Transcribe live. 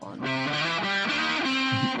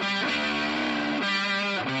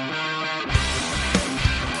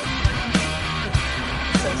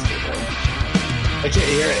can't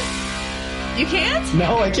hear it. You can't?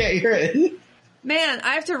 No, I can't hear it. Man,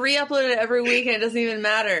 I have to re-upload it every week and it doesn't even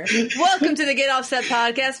matter. Welcome to the Get Offset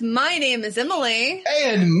podcast. My name is Emily.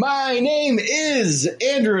 And my name is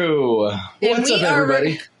Andrew. What's up,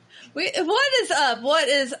 everybody? What is up? What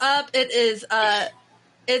is up? It is,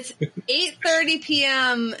 it's 8:30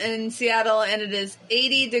 p.m. in Seattle and it is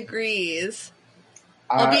 80 degrees.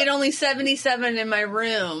 Albeit only 77 in my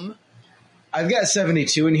room. I've got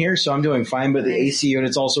 72 in here, so I'm doing fine, but the AC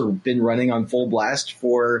unit's also been running on full blast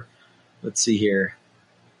for... Let's see here.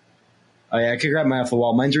 Oh, yeah, I could grab mine off the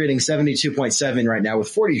wall. Mine's rating 72.7 right now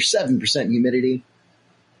with 47% humidity.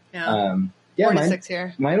 Yeah, 46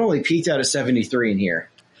 here. Mine only peaked out at 73 in here.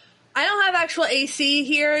 I don't have actual AC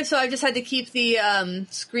here, so I just had to keep the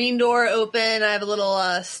screen door open. I have a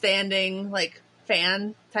little standing,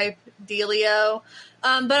 fan type dealio.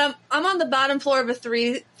 But I'm on the bottom floor of a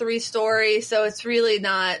three-story, so it's really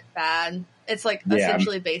not bad. It's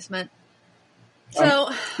essentially basement. So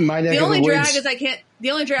the only drag is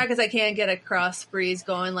I can't get a cross breeze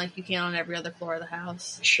going like you can on every other floor of the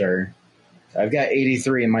house. Sure. I've got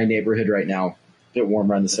 83 in my neighborhood right now. A bit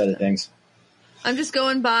warmer on the side of things. I'm just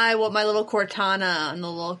going by what my little Cortana on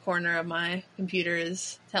the little corner of my computer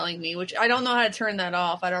is telling me, which I don't know how to turn that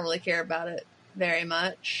off. I don't really care about it very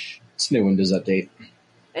much. It's a new Windows update.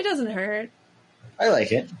 It doesn't hurt. I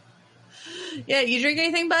like it. Yeah, you drink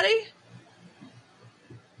anything, buddy?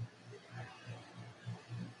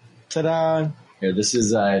 Ta-da! Here, this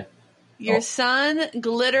is your Sun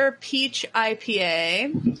Glitter Peach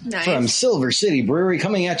IPA. Nice. From Silver City Brewery,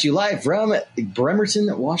 coming at you live from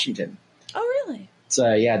Bremerton, Washington. Oh, really? It's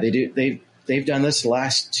they've done this the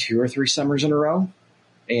last 2 or 3 summers in a row,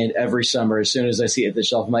 and every summer, as soon as I see it at the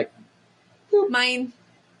shelf, I'm like, boop. Mine.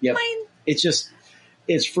 Yep. Mine.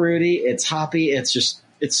 It's fruity, it's hoppy, it's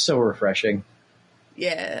so refreshing.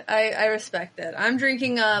 Yeah, I respect it. I'm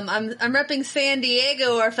drinking, I'm repping San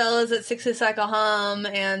Diego, our fellows at Six Cycle Hum,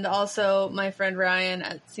 and also my friend Ryan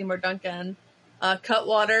at Seymour Duncan.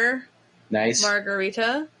 Cutwater. Nice.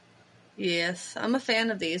 Margarita. Yes, I'm a fan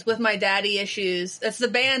of these with my daddy issues. It's the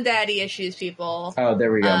band Daddy Issues, people. Oh,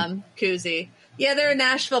 there we go. Koozie. Yeah, they're a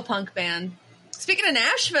Nashville punk band. Speaking of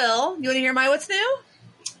Nashville, you want to hear my what's new?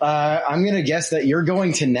 I'm going to guess that you're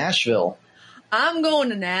going to Nashville. I'm going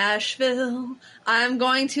to Nashville. I'm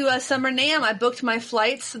going to Summer NAMM. I booked my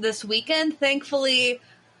flights this weekend, thankfully.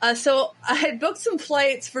 So I had booked some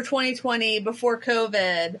flights for 2020 before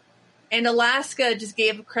COVID, and Alaska just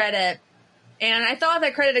gave a credit. And I thought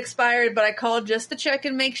that credit expired, but I called just to check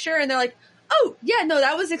and make sure. And they're like, oh, yeah, no,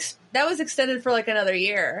 that was extended for another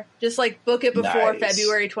year. Just book it before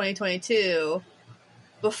February 2022,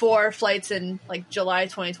 before flights in July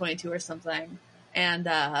 2022 or something. And,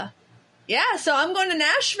 yeah, so I'm going to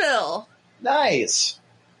Nashville. Nice.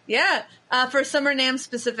 Yeah, for Summer NAMM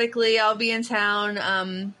specifically, I'll be in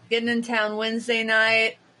town, getting in town Wednesday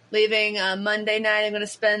night, leaving Monday night. I'm going to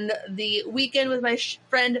spend the weekend with my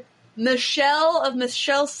friend Michelle of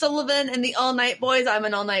Michelle Sullivan and the All Night Boys. I'm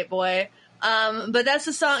an All Night Boy. But that's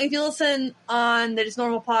the song, if you listen on the Just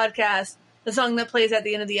Normal podcast, the song that plays at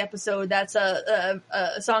the end of the episode, that's a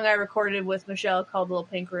song I recorded with Michelle called Little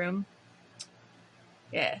Pink Room.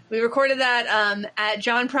 Yeah, we recorded that at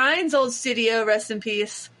John Prine's old studio. Rest in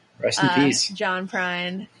peace. Rest in peace, John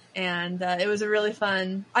Prine. And it was a really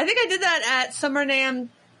fun. I think I did that at Summer NAMM,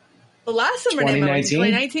 the last Summer NAMM,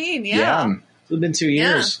 2019. Yeah, it's been 2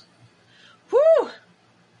 years. Yeah. Whew.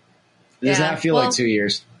 It does not feel like 2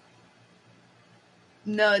 years.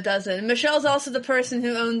 No, it doesn't. Michelle's also the person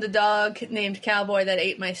who owned the dog named Cowboy that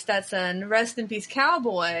ate my Stetson. Rest in peace,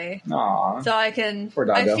 Cowboy. Aww. So I can. Poor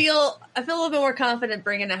doggo. I feel a little bit more confident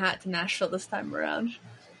bringing a hat to Nashville this time around.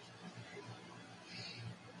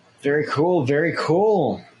 Very cool. Very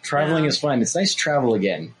cool. Traveling is fun. It's nice to travel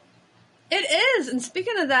again. It is. And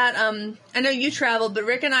speaking of that, I know you traveled, but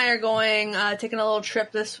Rick and I are going taking a little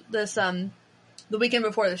trip this the weekend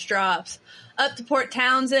before this drops, up to Port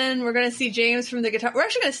Townsend. We're going to see James from the guitar. We're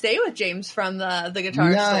actually going to stay with James from the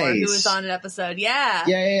guitar store, who was on an episode. Yeah.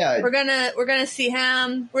 Yeah. We're gonna see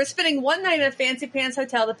him. We're spending one night at a fancy pants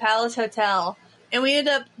hotel, the Palace Hotel, and we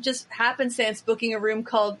ended up just happenstance booking a room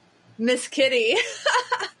called Miss Kitty.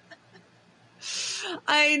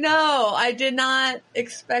 I know. I did not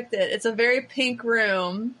expect it. It's a very pink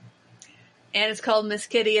room, and it's called Miss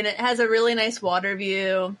Kitty, and it has a really nice water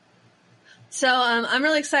view. So I'm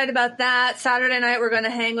really excited about that. Saturday night we're going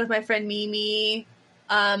to hang with my friend Mimi.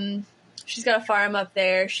 She's got a farm up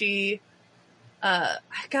there.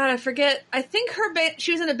 I forget. I think her band,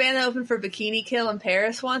 she was in a band that opened for Bikini Kill in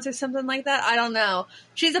Paris once or something like that. I don't know.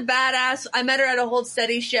 She's a badass. I met her at a Hold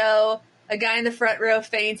Steady show. A guy in the front row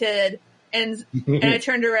fainted. and I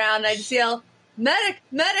turned around and I just yell,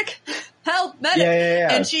 medic, help, medic. Yeah.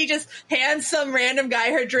 And she just hands some random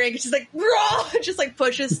guy her drink. She's like, raw, just like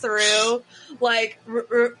pushes through, like,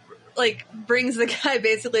 like brings the guy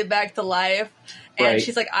basically back to life. And Right.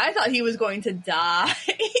 she's like, I thought he was going to die.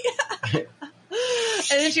 And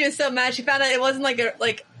then she was so mad. She found out it wasn't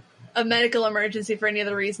like a medical emergency for any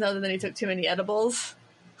other reason other than he took too many edibles.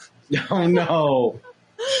 Oh no.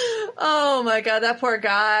 Oh my god, that poor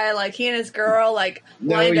guy! Like he and his girl, like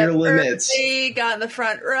Know lined your up limits. early, got in the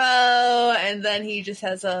front row, and then he just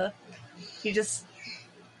has too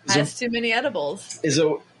many edibles.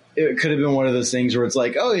 It could have been one of those things where it's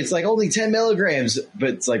like, oh, it's like only 10 milligrams, but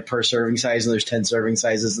it's like per serving size, and there's 10 serving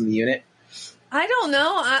sizes in the unit. I don't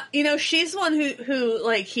know. She's the one who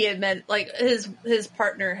like he had met, like his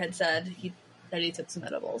partner had said that he took some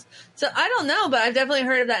edibles. So I don't know, but I've definitely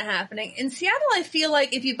heard of that happening. In Seattle, I feel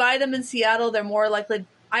like if you buy them in Seattle, they're more likely.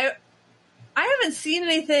 I haven't seen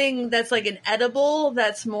anything that's like an edible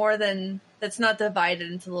that's not divided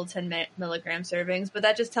into little 10 milligram servings, but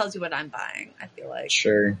that just tells you what I'm buying, I feel like.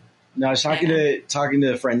 Sure. No, I was talking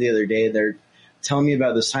to a friend the other day. They're telling me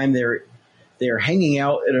about this time they were hanging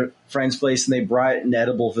out at a friend's place and they brought an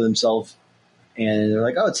edible for themselves. And they're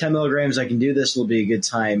like, oh, 10 milligrams, I can do this. It'll be a good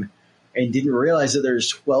time. And didn't realize that there's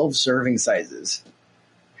 12 serving sizes.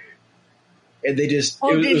 And they just,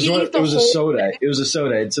 it was a soda. It was a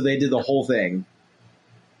soda. And so they did the whole thing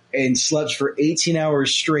and slept for 18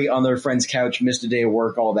 hours straight on their friend's couch, missed a day of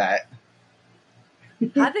work, all that.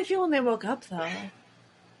 How'd they feel when they woke up, though?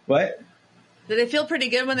 What? Did they feel pretty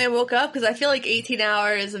good when they woke up? Because I feel like 18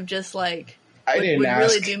 hours of just like, would ask.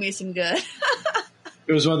 really do me some good.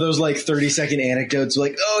 It was one of those like 30-second anecdotes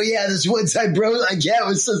like, oh yeah, this one time, bro, I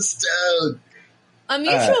was so stoned. A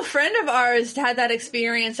mutual friend of ours had that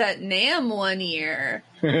experience at NAMM one year.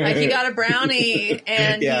 Like he got a brownie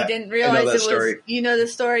and he didn't realize it was, story. You know the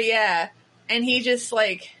story, yeah. And he just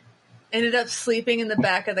like ended up sleeping in the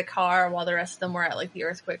back of the car while the rest of them were at like the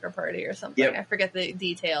Earthquaker party or something. Yep. I forget the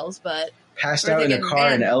details, but passed out in a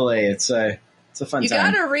car in LA. It's a fun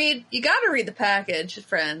time. You gotta read the package,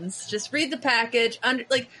 friends. Just read the package.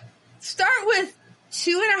 Start with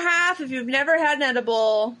 2.5 if you've never had an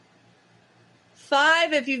edible,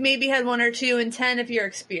 5 if you've maybe had 1 or 2, and 10 if you're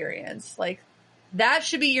experienced. Like that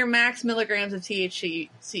should be your max milligrams of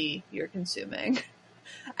THC you're consuming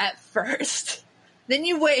at first. Then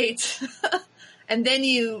you wait, and then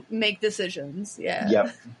you make decisions. Yeah.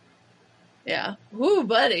 Yep. Yeah. Ooh,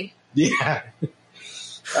 buddy. Yeah.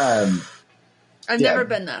 I've never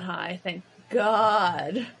been that high, thank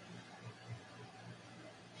God.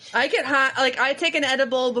 I get high, like I take an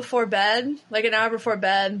edible before bed, like an hour before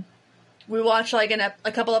bed. We watch like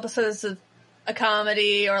a couple episodes of a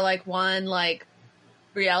comedy or like one like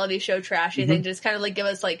reality show trashy thing, just kind of like give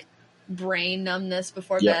us like brain numbness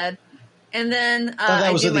before bed. And then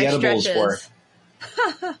I do my stretches.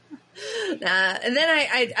 And then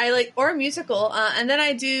I like, or a musical, and then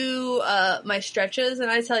I do my stretches, and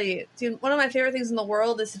I tell you, dude, one of my favorite things in the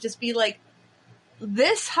world is to just be like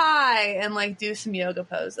this high and like do some yoga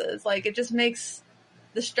poses. Like it just makes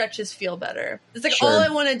the stretches feel better. It's like all I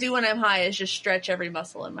want to do when I'm high is just stretch every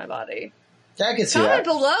muscle in my body. Yeah, I can see Comment that.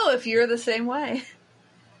 below if you're the same way.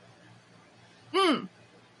 Do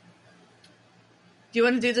you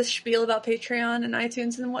want to do this spiel about Patreon and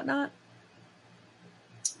iTunes and whatnot?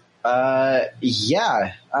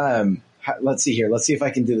 Yeah. Let's see here. Let's see if I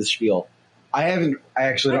can do the spiel. I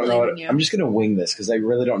actually don't know. I'm just going to wing this because I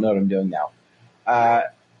really don't know what I'm doing now. All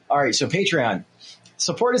right. So Patreon,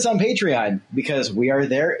 support us on Patreon because we are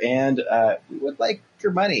there and, we would like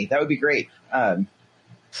your money. That would be great.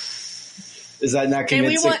 Is that not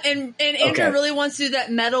convincing? And Andrew really wants to do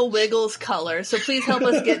that Metal Wiggles color, so please help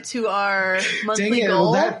us get to our monthly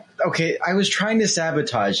goal. I was trying to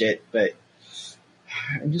sabotage it, but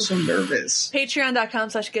I'm just so nervous.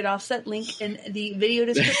 Patreon.com/GetOffset, link in the video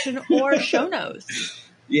description or show notes.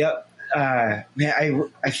 Yep. Man,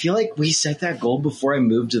 I feel like we set that goal before I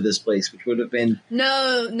moved to this place, which would have been...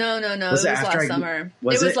 No. It was last summer. It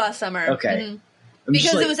was last summer. Okay. Mm-hmm.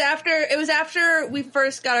 Because it was after we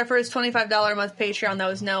first got our first $25 a month Patreon. That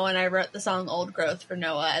was Noah, and I wrote the song "Old Growth" for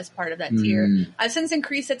Noah as part of that tier. I've since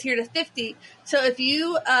increased that tier to $50. So if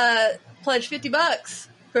you pledge $50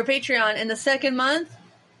 for Patreon in the second month,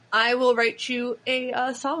 I will write you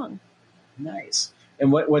a song. Nice.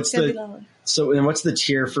 And what's the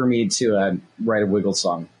tier for me to write a Wiggle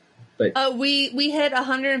song? But we hit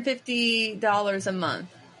 $150 a month.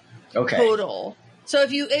 Okay. Total. So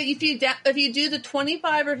if you do the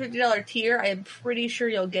 $25 or $50 tier, I am pretty sure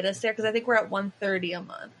you'll get us there because I think we're at $130 a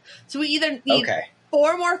month. So we either need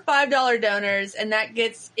 4 more $5 donors, and that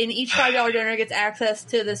gets, in each $5 donor gets access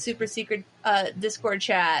to the super secret Discord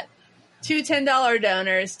chat. 2 $10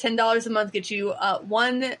 donors, $10 a month gets you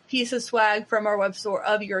 1 piece of swag from our web store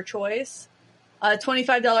of your choice. A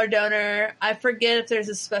 $25 donor, I forget if there's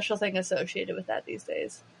a special thing associated with that these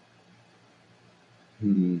days.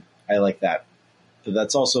 I like that. But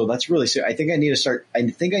that's really, I think I need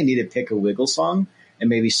to pick a Wiggle song and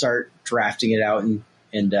maybe start drafting it out and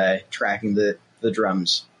tracking the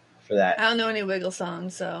drums for that. I don't know any Wiggle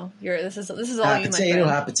songs, so this is all hot you, potato, my friend.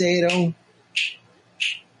 hot potato.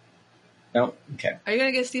 No, okay. Are you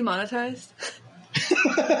gonna get demonetized?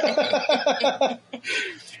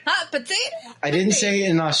 Hot potato. I didn't say it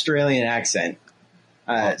in an Australian accent,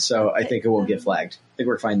 so I think it won't get flagged. I think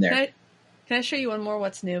we're fine there. Can I show you one more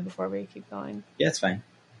what's new before we keep going? Yeah, it's fine.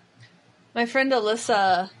 My friend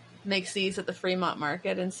Alyssa makes these at the Fremont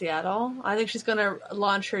Market in Seattle. I think she's going to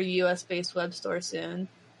launch her U.S.-based web store soon.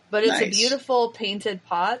 But it's a beautiful painted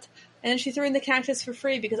pot, and she threw in the cactus for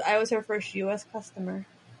free because I was her first U.S. customer.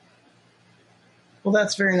 Well,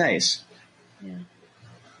 that's very nice. Yeah.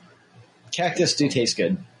 Cactus do taste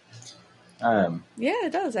good. Yeah,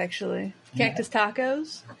 it does, actually. Cactus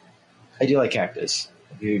tacos. I do like cactus.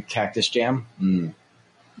 Cactus jam.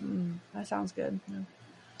 That sounds good. Yeah.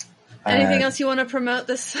 Anything else you want to promote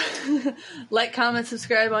this? Like, comment,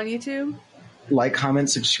 subscribe on YouTube? Like, comment,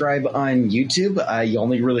 subscribe on YouTube. You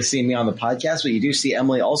only really see me on the podcast, but you do see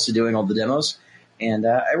Emily also doing all the demos. And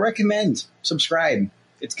I recommend subscribe.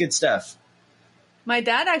 It's good stuff. My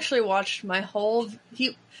dad actually watched my whole...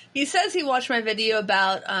 He says he watched my video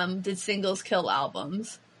about did singles kill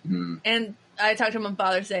albums. And I talked to him on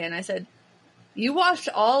Father's Day, and I said, you watched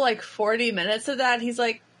all 40 minutes of that? He's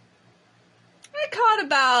like, I caught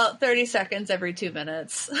about 30 seconds every 2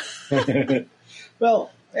 minutes.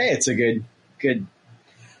 Well, hey, it's a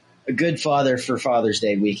good father for Father's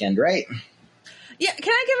Day weekend, right? Yeah,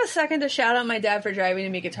 can I give a second to shout out my dad for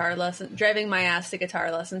driving my ass to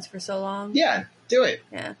guitar lessons for so long? Yeah, do it.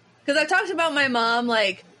 Yeah. Because I talked about my mom,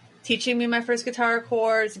 teaching me my first guitar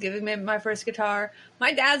chords, giving me my first guitar.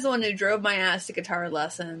 My dad's the one who drove my ass to guitar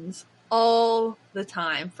lessons all the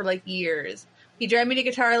time for years. He'd drive me to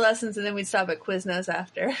guitar lessons, and then we'd stop at Quiznos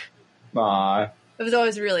after. Aw. It was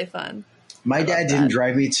always really fun. My dad didn't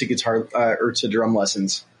drive me to guitar or to drum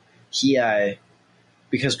lessons. He,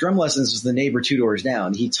 because drum lessons was the neighbor 2 doors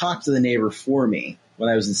down, he talked to the neighbor for me when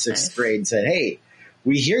I was in 6th grade and said, hey,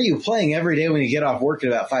 we hear you playing every day when you get off work at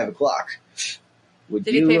about 5 o'clock. Did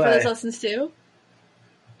he pay for those lessons too?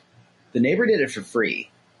 The neighbor did it for free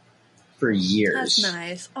for years. That's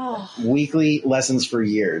nice. Oh, weekly lessons for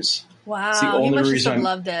years. Wow. It's the only he must reason have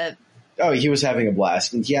loved it. Oh, he was having a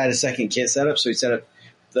blast. And he had a second kit set up, so he set up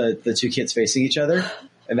the 2 kits facing each other.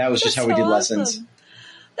 And that was just how we did lessons.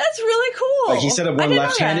 That's really cool. He set up one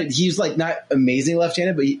left-handed. He's not amazing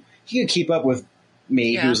left-handed, but he could keep up with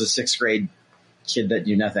me, who was a 6th grade kid that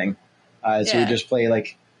knew nothing. So we just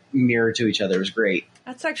play mirror to each other. It was great.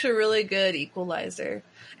 That's actually a really good equalizer.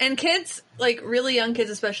 And kids, really young kids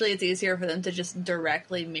especially, it's easier for them to just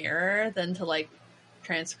directly mirror than to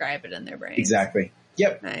transcribe it in their brains. Exactly.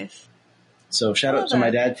 Yep. Nice. So shout out to my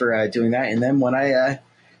dad for doing that. And then when I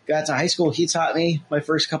got to high school, he taught me my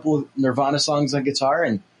first couple of Nirvana songs on guitar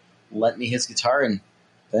and lent me his guitar, and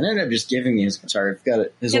then ended up just giving me his guitar. I've got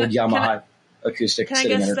his old Yamaha acoustic sitting in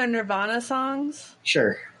there. Can I guess their Nirvana songs?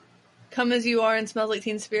 Sure. Come As You Are and Smells Like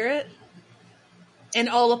Teen Spirit? And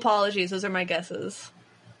All Apologies. Those are my guesses.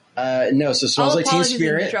 No, so Smells Like Teen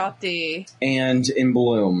Spirit. And Drop D. And In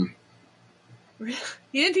Bloom. You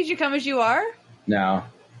didn't teach you Come As You Are? No.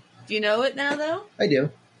 Do you know it now, though? I do.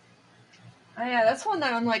 Oh, yeah, that's one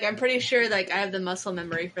that I'm pretty sure, I have the muscle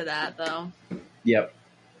memory for that, though. Yep.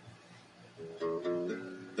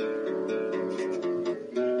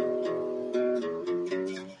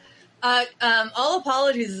 All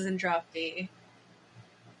Apologies is in Drop D.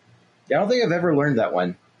 Yeah, I don't think I've ever learned that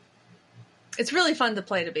one. It's really fun to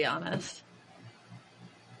play, to be honest.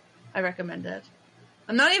 I recommend it.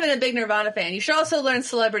 I'm not even a big Nirvana fan. You should also learn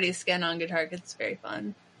Celebrity Skin on guitar because it's very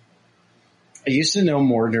fun. I used to know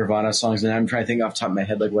more Nirvana songs, and I'm trying to think off the top of my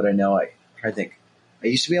head what I know. I try to think. I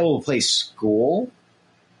used to be able to play School.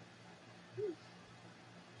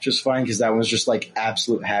 Just fine, because that was just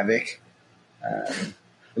absolute havoc.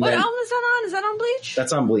 What album is that on? Is that on Bleach?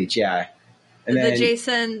 That's on Bleach, yeah. And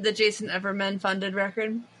the Jason Everman funded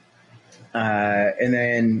record. And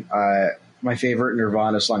then my favorite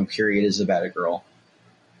Nirvana song, period, is About a Girl.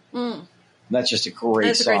 That's just a great song.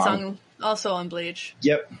 That's a great song, also on Bleach.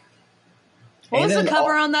 Yep. What was the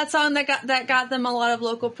cover on that song that got them a lot of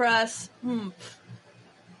local press? No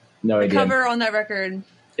idea. The cover on that record.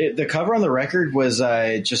 The cover on the record was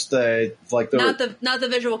just the not the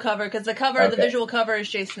visual cover, because the visual cover is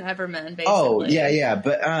Jason Everman, basically. Oh yeah,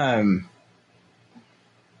 but I'm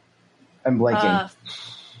blanking.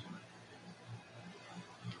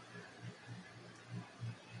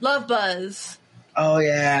 Love Buzz. Oh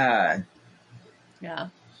yeah. Yeah.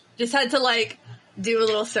 Just had to like do a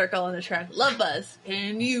little circle on the track. Love Buzz.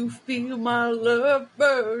 Can you feel my love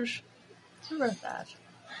buzz? Who wrote that?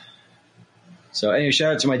 So anyway,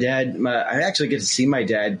 shout out to my dad. I actually get to see my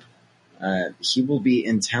dad. He will be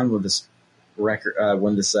in town with this record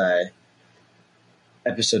when this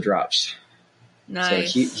episode drops.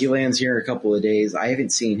 Nice. So he lands here in a couple of days. I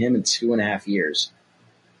haven't seen him in 2.5 years.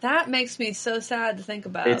 That makes me so sad to think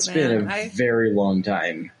about. It's been a very long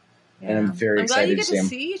time, and I'm very excited to see him. I'm glad you get to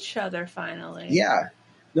see each other finally. Yeah,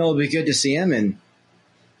 no, it'll be good to see him. And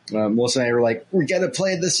Melissa and I were like, "We got to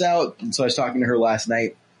play this out." And so I was talking to her last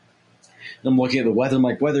night. And I'm looking at the weather. I'm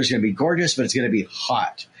like, "Weather's going to be gorgeous, but it's going to be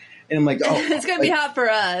hot." And I'm like, "Oh, it's going to be hot for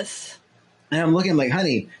us." And I'm looking like,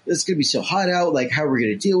 "Honey, this is going to be so hot out. Like, how are we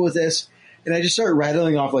going to deal with this?" And I just started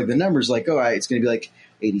rattling off like the numbers. Like, all right, it's going to be like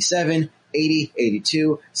 87. 80,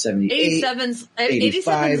 82, 78,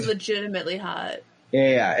 87's legitimately hot.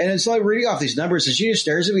 Yeah. And it's like reading off these numbers, and she just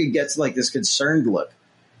stares at me and gets like this concerned look.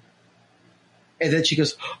 And then she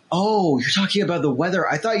goes, "Oh, you're talking about the weather.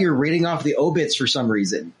 I thought you were reading off the obits for some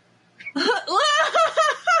reason." Like the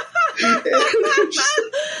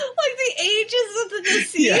ages of the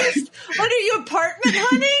deceased? Yeah. What are you, apartment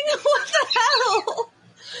hunting? What the hell?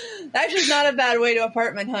 That's just not a bad way to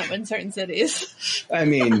apartment hunt in certain cities. I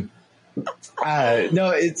mean...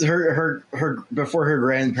 no, it's her before her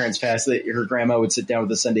grandparents passed, her grandma would sit down with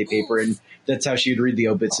the Sunday paper, and that's how she would read the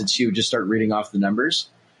obits, and she would just start reading off the numbers.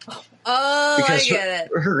 Oh, because I get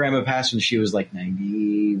it. Her grandma passed when she was like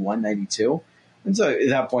 91, 92. And so at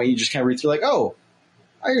that point, you just kind of read through like, oh,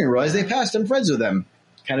 I didn't realize they passed. I'm friends with them.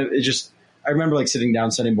 Kind of, I remember like sitting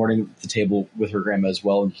down Sunday morning at the table with her grandma as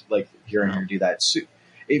well, and like hearing her do that. So,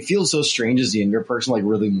 it feels so strange as a younger person, like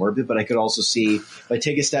really morbid, but I could also see, like,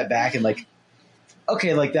 take a step back and like,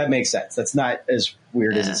 okay, like that makes sense. That's not as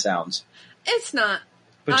weird as it sounds. It's not.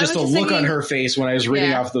 But just the look on her face when I was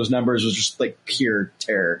reading off those numbers was just like pure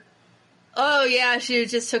terror. Oh yeah, she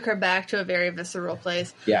just took her back to a very visceral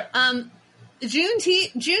place. Yeah.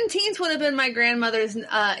 Juneteenth would have been my grandmother's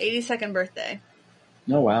 82nd birthday.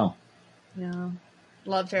 Oh wow. Yeah.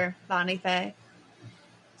 Loved her, Bonnie Faye.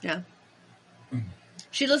 Yeah.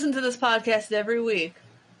 She listened to this podcast every week.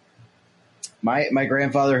 My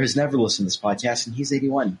grandfather has never listened to this podcast, and he's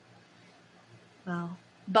 81. Wow.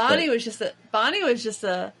 Bonnie was just a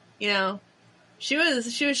you know, she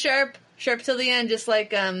was sharp till the end, just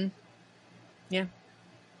like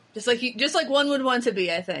just like one would want to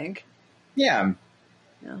be, I think. Yeah.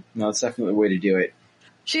 No, it's definitely a way to do it.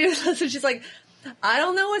 She's like, I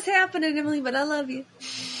don't know what's happening, Emily, but I love you.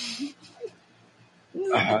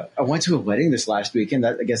 I went to a wedding this last weekend.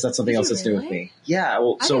 I guess that's something else that's new with me. Yeah,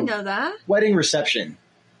 well, I didn't know that. Wedding reception.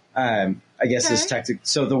 I guess is technically.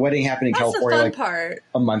 So the wedding happened in California like part.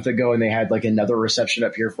 a month ago, and they had like another reception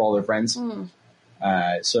up here for all their friends.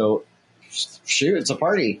 So shoot, it's a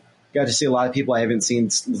party. Got to see a lot of people I haven't seen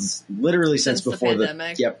literally since before the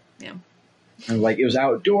pandemic. Yep. Yeah. And like it was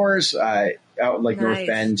outdoors, out like North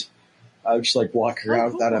Bend. I would just like walk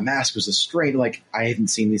around without a mask. It was a strain. Like I hadn't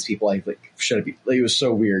seen these people. I like should have been. Like, it was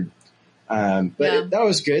so weird. But that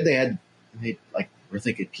was good. They made like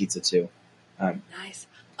really good pizza too. Nice.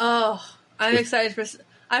 Oh, I'm excited for.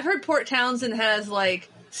 I've heard Port Townsend has like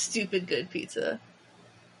stupid good pizza.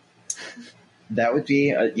 That would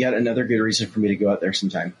be yet another good reason for me to go out there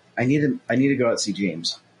sometime. I need to go out and see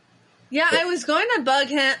James. Yeah, I was going to bug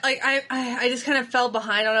him. Like I just kind of fell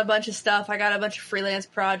behind on a bunch of stuff. I got a bunch of freelance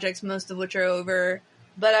projects, most of which are over.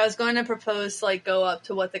 But I was going to propose to like go up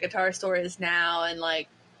to what the guitar store is now and like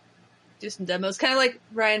do some demos, kind of like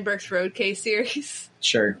Ryan Burke's Road Case series.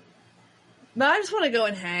 Sure. But I just want to go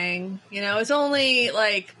and hang. You know, it's only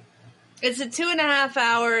like it's at 2.5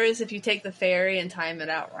 hours if you take the ferry and time it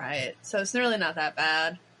out right. So it's really not that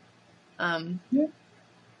bad. Yeah.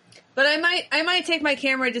 But I might take my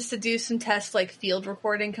camera just to do some test like field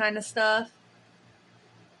recording kind of stuff.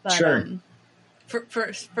 But, sure.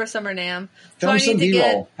 For Summer NAMM. Film some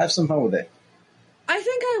B-roll. Have some fun with it. I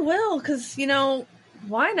think I will, because, you know,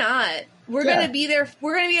 why not? We're going to be there.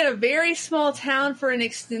 We're going to be at a very small town for an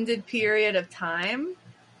extended period of time.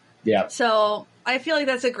 Yeah. So I feel like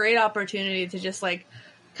that's a great opportunity to just like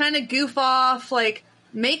kind of goof off, like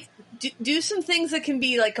do some things that can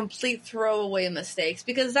be like complete throwaway mistakes,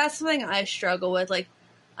 because that's something I struggle with. Like,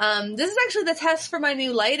 this is actually the test for my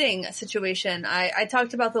new lighting situation. I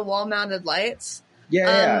talked about the wall mounted lights.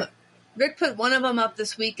 Yeah. Rick put one of them up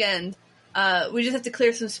this weekend. We just have to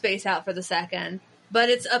clear some space out for the second. But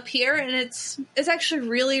it's up here, and it's actually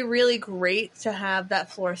really, really great to have that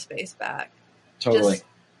floor space back. Totally. Just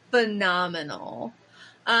phenomenal.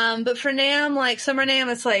 But for NAMM, like Summer NAMM,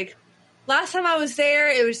 it's like last time I was there,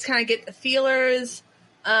 it was just kind of get the feelers.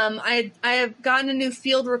 I have gotten a new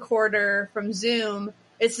field recorder from Zoom.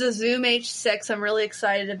 It's the Zoom H6. I'm really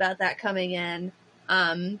excited about that coming in.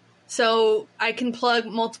 So I can plug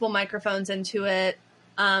multiple microphones into it.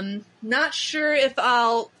 Not sure if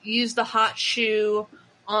I'll use the hot shoe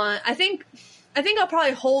on. I think I'll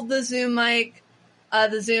probably hold the Zoom mic,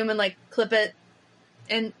 the Zoom, and like clip it,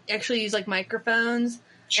 and actually use like microphones,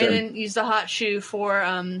 Sure. and then use the hot shoe for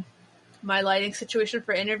my lighting situation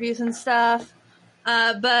for interviews and stuff.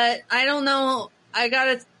 But I don't know. I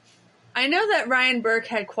know that Ryan Burke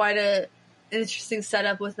had quite an interesting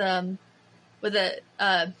setup with a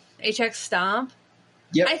HX Stomp.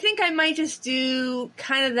 Yep. I think I might just do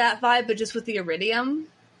kind of that vibe, but just with the Iridium.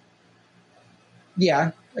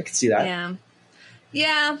 Yeah, I can see that.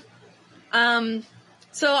 Yeah.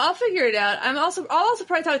 So I'll figure it out. I'll also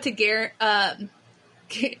probably talk to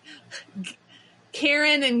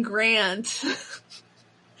Karen and Grant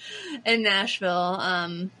in Nashville.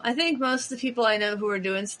 I think most of the people I know who are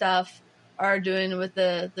doing stuff are doing with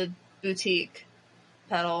the boutique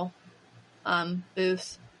pedal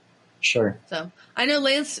booth. Sure. So I know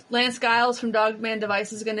Lance Giles from Dogman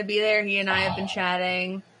Devices is going to be there. He and I have been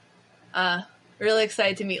chatting. Really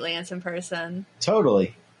excited to meet Lance in person.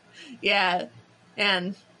 Totally. Yeah,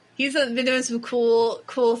 and he's been doing some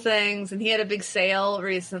cool things, and he had a big sale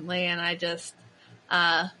recently, and I just,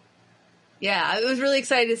 it was really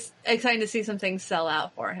exciting to see some things sell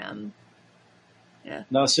out for him. Yeah.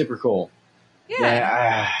 No, super cool.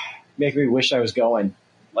 Yeah. Make me wish I was going.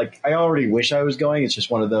 Like, I already wish I was going. It's just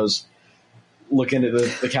one of those looking at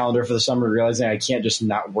the calendar for the summer, realizing I can't just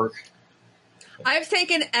not work. I've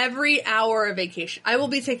taken every hour of vacation. I will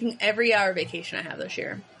be taking every hour of vacation I have this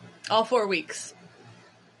year. All 4 weeks.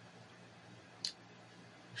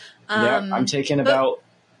 I'm taking about...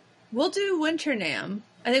 We'll do Winter NAMM.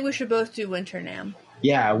 I think we should both do Winter NAMM.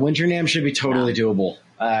 Yeah, Winter NAMM should be totally doable.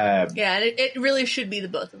 Yeah, it really should be the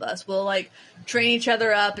both of us. We'll like train each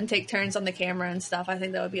other up and take turns on the camera and stuff. I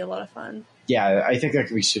think that would be a lot of fun. Yeah, I think that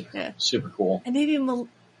could be super cool. And maybe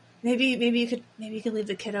you could leave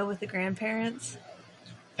the kiddo with the grandparents.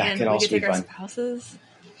 That could also be fun. We could take our spouses.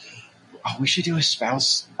 Oh, we should do a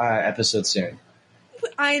spouse episode soon.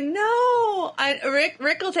 I know.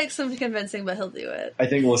 Rick will take some convincing, but he'll do it. I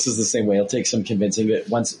think Melissa's the same way. He'll take some convincing, but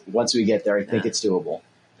once we get there, I think it's doable.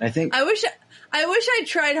 I wish I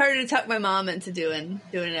tried harder to talk my mom into doing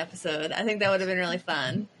an episode. I think that would have been really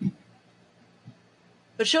fun.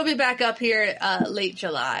 But she'll be back up here late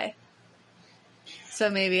July. So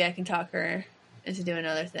maybe I can talk her into doing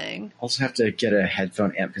another thing. Also have to get a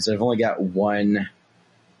headphone amp because I've only got one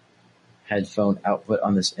headphone output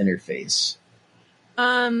on this interface.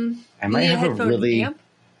 I might have a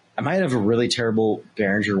really terrible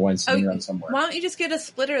Behringer one sitting around somewhere. Why don't you just get a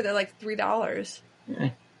splitter? They're like $3.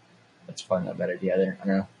 That's probably not a bad idea either. I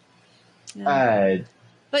don't know. Yeah.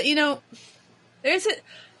 But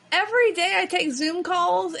every day I take Zoom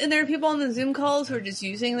calls, and there are people on the Zoom calls who are just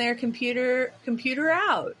using their computer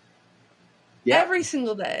out. Yeah. Every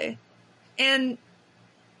single day. And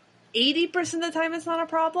 80% of the time it's not a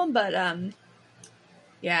problem, but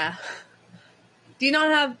yeah. Do you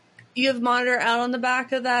not have monitor out on the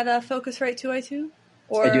back of that Focusrite 2i2?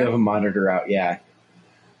 Or I do have a monitor out, yeah.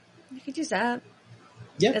 You could use that.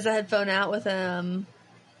 Yep. As a headphone out with a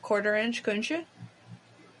 1/4 inch, couldn't you?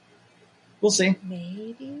 We'll see.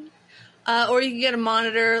 Maybe. Or you can get a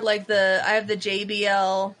monitor like I have the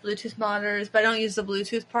JBL Bluetooth monitors, but I don't use the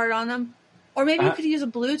Bluetooth part on them. Or maybe you could use a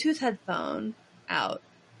Bluetooth headphone out.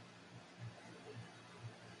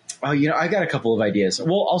 Oh, I got a couple of ideas.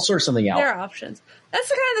 Well, I'll sort something out. There are options. That's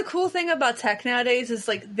the kind of the cool thing about tech nowadays is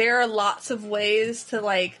like there are lots of ways to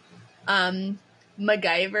like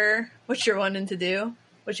MacGyver what you're wanting to do,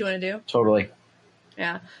 what you want to do. Totally.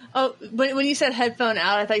 Yeah. Oh, when you said headphone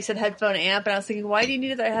out, I thought you said headphone amp, and I was thinking, why do you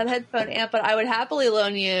need a headphone amp? But I would happily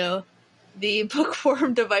loan you the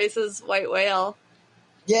Bookworm Devices White Whale.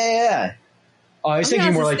 Yeah. Oh, I was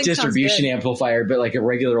thinking more like distribution amplifier, but like a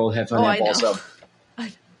regular old headphone amp also.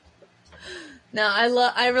 No,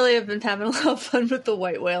 I really have been having a lot of fun with the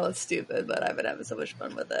White Whale. It's stupid, but I've been having so much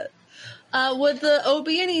fun with it. Would the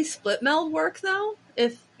OB&E split meld work though?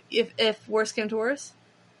 If worse came to worse?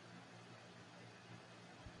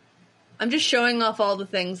 I'm just showing off all the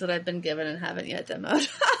things that I've been given and haven't yet demoed.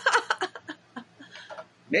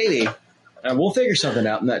 Maybe. We'll figure something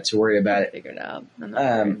out. Not to worry about it. Figure it out. I'm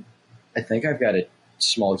not worried. I think I've got a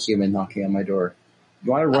small human knocking on my door.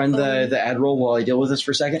 You want to run the ad roll while I deal with this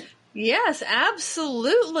for a second? Yes,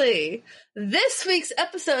 absolutely. This week's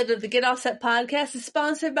episode of the Get Offset podcast is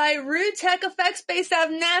sponsored by Rude Tech Effects based out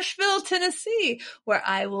of Nashville, Tennessee, where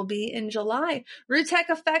I will be in July. Rude Tech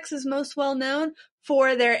Effects is most well known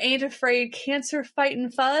for their Ain't Afraid Cancer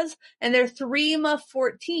Fightin' Fuzz and their 3 Muff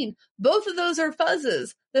 14. Both of those are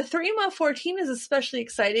fuzzes. The 3 Muff 14 is especially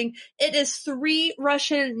exciting. It is 3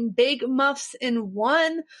 Russian big muffs in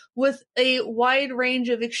one with a wide range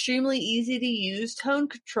of extremely easy to use tone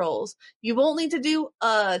controls. You won't need to do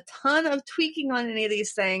a ton of tweaking on any of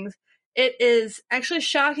these things. It is actually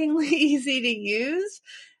shockingly easy to use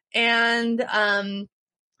and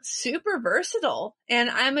super versatile, and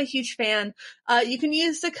I'm a huge fan. You can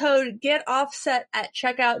use the code GETOFFSET at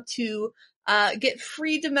checkout to get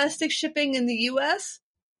free domestic shipping in the US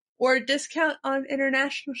or a discount on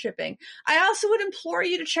international shipping. I also would implore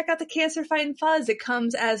you to check out the Cancer Fightin' Fuzz. It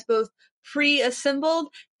comes as both pre-assembled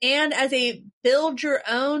and as a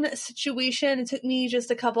build-your-own situation. It took me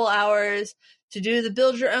just a couple hours to do the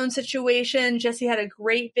build-your-own situation. Jesse had a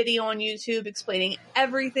great video on YouTube explaining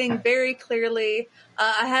everything very clearly.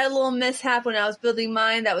 I had a little mishap when I was building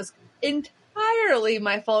mine. That was entirely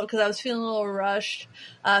my fault because I was feeling a little rushed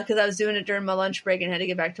because I was doing it during my lunch break and had to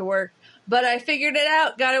get back to work. But I figured it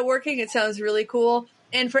out, got it working. It sounds really cool.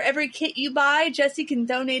 And for every kit you buy, Jesse can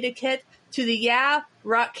donate a kit to the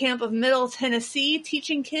Rock Camp of Middle Tennessee,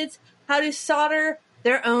 teaching kids how to solder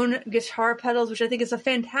their own guitar pedals, which I think is a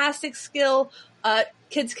fantastic skill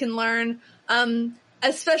kids can learn.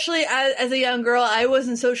 Especially as a young girl, I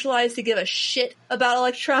wasn't socialized to give a shit about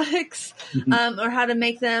electronics or how to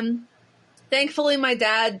make them. Thankfully, my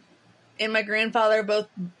dad and my grandfather both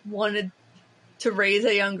wanted to raise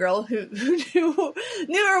a young girl who knew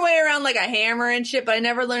her way around like a hammer and shit, but I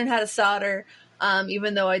never learned how to solder,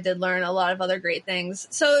 even though I did learn a lot of other great things.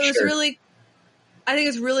 So it was I think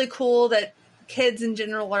it's really cool that kids in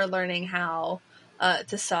general are learning how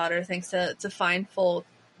to solder thanks to fine folk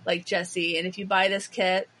like Jesse. And if you buy this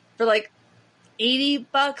kit for like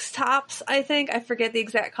 $80 tops, I think, I forget the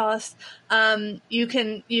exact cost, you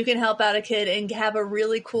can help out a kid and have a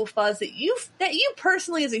really cool fuzz that you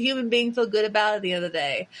personally as a human being feel good about at the end of the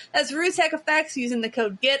day. That's Rude Tech Effects using the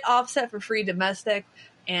code GETOFFSET for free domestic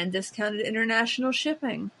and discounted international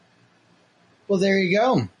shipping. Well, there you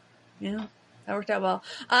go. Yeah, that worked out well.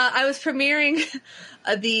 I was premiering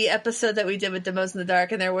the episode that we did with Demos in the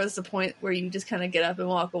Dark, and there was the point where you just kind of get up and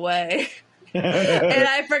walk away. And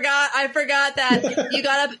I forgot that you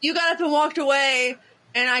got up and walked away,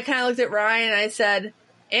 and I kind of looked at Ryan and I said,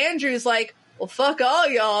 Andrew's like, well, fuck all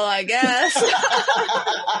y'all, I guess. And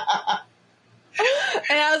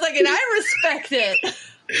I was like, and I respect it.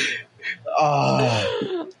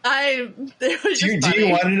 Do you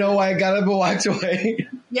want to know why I got up and walked away?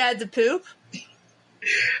 You had to poop?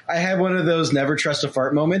 I had one of those never trust a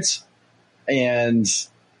fart moments, and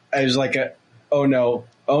I was like, oh no.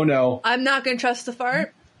 I'm not going to trust the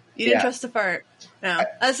fart? You didn't trust the fart? No.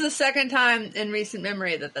 That's the second time in recent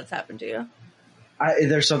memory that's happened to you.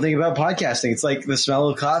 There's something about podcasting. It's like the smell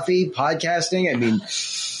of coffee, podcasting. I mean,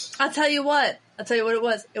 I'll tell you what it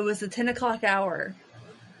was. It was the 10 o'clock hour.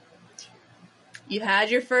 You had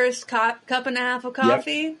your first cup and a half of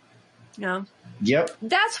coffee. Yep. No. Yep.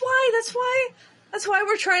 That's why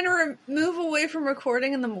we're trying to move away from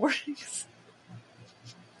recording in the mornings.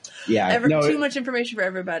 Yeah. Too much information for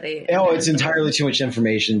everybody. Oh, it's entirely too much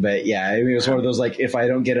information, but yeah, I mean, it was one of those, like, if I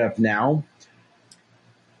don't get up now.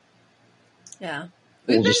 Yeah.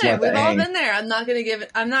 We've been there. We've all been there. I'm not going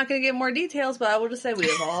to give more details, but I will just say we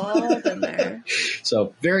have all been there.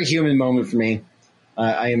 So, very human moment for me.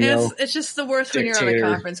 I am it's just the worst dictator. When you're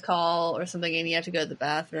on a conference call or something and you have to go to the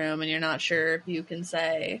bathroom and you're not sure if you can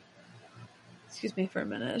say, excuse me for a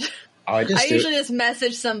minute. Oh, I usually just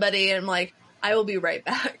message somebody and I'm like, I will be right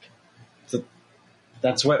back. So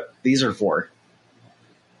that's what these are for.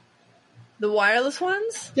 The wireless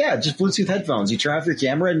ones? Yeah, just Bluetooth headphones. You turn off your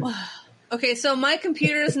camera and... Okay, so my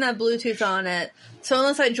computer doesn't have Bluetooth on it. So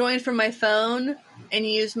unless I join from my phone and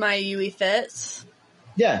use my UE Fits...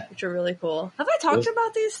 Yeah. Which are really cool. Have I talked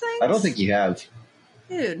about these things? I don't think you have.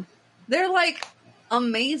 Dude, they're like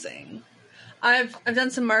amazing. I've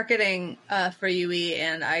done some marketing for UE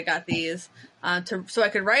and I got these so I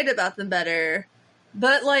could write about them better.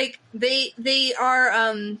 But like they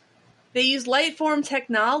are they use Lightform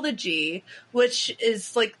technology, which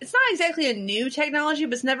is like, it's not exactly a new technology,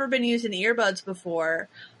 but it's never been used in earbuds before.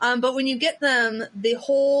 But when you get them, the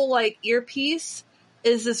whole like earpiece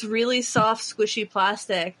is this really soft, squishy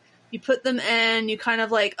plastic You put them in, you kind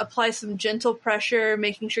of like apply some gentle pressure,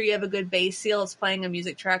 making sure you have a good bass seal. It's playing a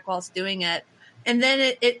music track while it's doing it. And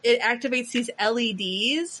then it activates these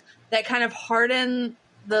LEDs that kind of harden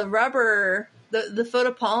the rubber, the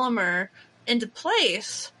photopolymer into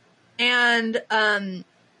place. And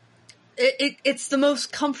it's the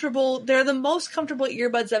most comfortable. They're the most comfortable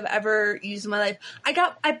earbuds I've ever used in my life.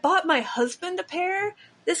 I bought my husband a pair.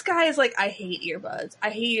 This guy is like, I hate earbuds. I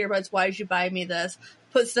hate earbuds. Why did you buy me this?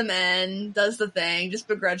 Puts them in, does the thing, just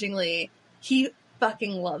begrudgingly. He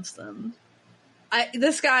fucking loves them.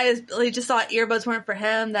 This guy just thought earbuds weren't for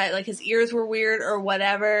him, that like his ears were weird or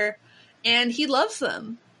whatever, and he loves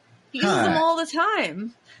them. He uses them all the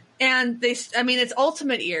time. And it's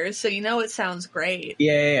Ultimate Ears, so you know it sounds great.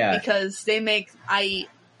 Yeah. Because they make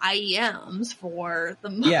IEMs for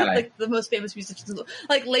the most famous musicians.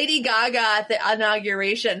 Like Lady Gaga at the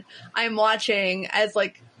inauguration, I'm watching as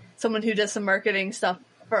like someone who does some marketing stuff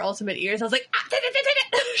for Ultimate Ears. I was like,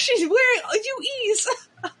 she's wearing UEs.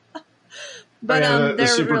 But the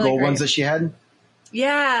super really gold great ones that she had?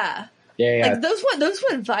 Yeah. Yeah. Like those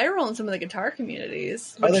went viral in some of the guitar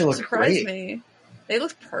communities. Oh, they look surprised great. Me. They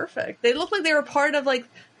looked perfect. They looked like they were part of like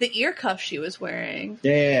the ear cuff she was wearing.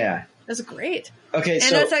 Yeah. It was great. Okay, and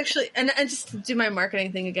so that's actually and just to do my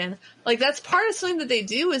marketing thing again. Like that's part of something that they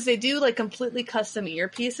do is they do like completely custom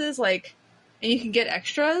earpieces, like, and you can get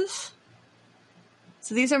extras.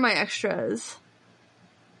 So these are my extras.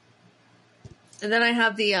 And then I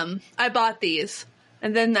have the I bought these,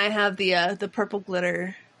 and then I have the purple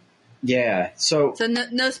glitter. Yeah. So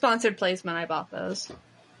no sponsored placement. I bought those.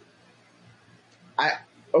 I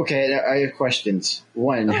have questions.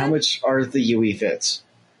 One, how much are the UE fits?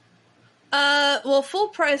 Well, full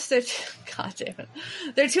price. God damn it,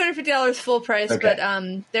 they're $250 full price, Okay.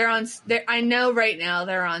 but they're on. I know right now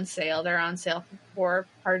they're on sale. They're on sale for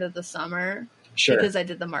part of the summer. Sure. Because I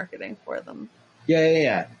did the marketing for them.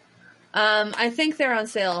 Yeah. I think they're on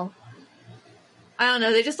sale. I don't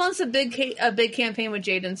know. They just launched a big campaign with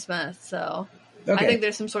Jaden Smith, so Okay. I think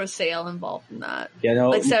there's some sort of sale involved in that. Yeah, no,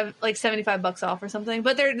 like $75 off or something.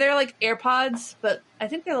 But they're like AirPods, but I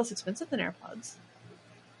think they're less expensive than AirPods.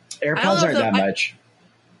 AirPods aren't that much.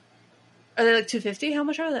 Are they like $250? How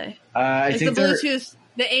much are they? I think the Bluetooth,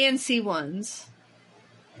 the ANC ones.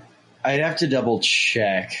 I'd have to double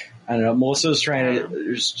check. I don't know. Melissa was trying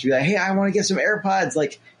to just do that. Hey, I want to get some AirPods.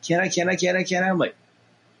 Like, can I? I'm like,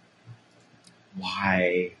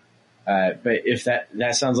 why? But if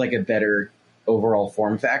that sounds like a better overall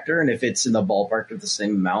form factor, and if it's in the ballpark of the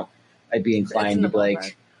same amount, I'd be inclined to be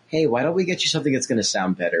like, hey, why don't we get you something that's going to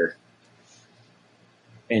sound better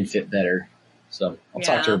and fit better? So I'll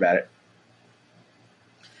talk to her about it.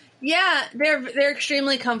 Yeah, they're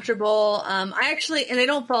extremely comfortable. I actually, and they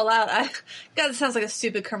don't fall out. God, it sounds like a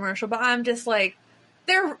stupid commercial, but I'm just like,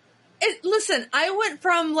 listen, I went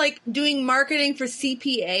from like doing marketing for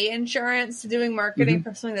CPA insurance to doing marketing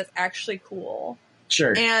for something that's actually cool.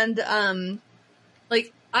 Sure. And,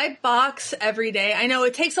 like, I box every day. I know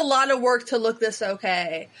it takes a lot of work to look this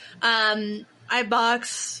okay. I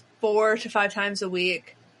box 4 to 5 times a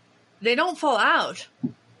week. They don't fall out.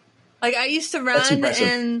 Like, I used to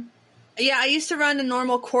run I used to run the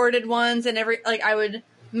normal corded ones, and I would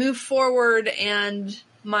move forward and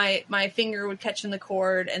my finger would catch in the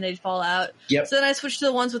cord and they'd fall out. Yep. So then I switched to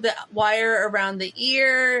the ones with the wire around the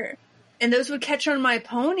ear, and those would catch on my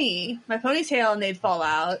ponytail, and they'd fall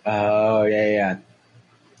out. Oh, yeah.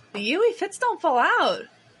 The UE fits don't fall out.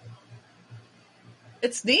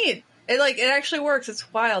 It's neat. It actually works.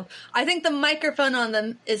 It's wild. I think the microphone on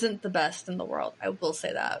them isn't the best in the world. I will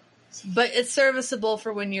say that. But it's serviceable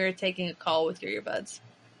for when you're taking a call with your earbuds.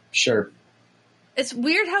 Sure. It's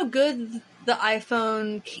weird how good the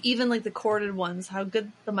iPhone, even like the corded ones, how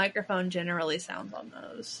good the microphone generally sounds on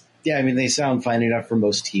those. Yeah, I mean, they sound fine enough for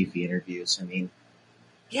most TV interviews. I mean,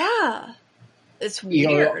 yeah, it's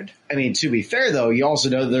weird. I mean, to be fair, though, you also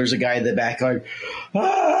know there's a guy in the back like,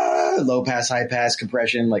 low pass, high pass,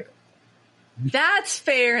 compression, like. That's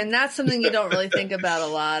fair, and that's something you don't really think about a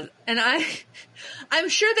lot. And I'm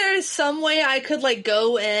sure there is some way I could like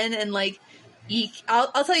go in and like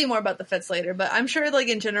I'll tell you more about the fits later, but I'm sure like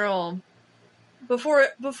in general, before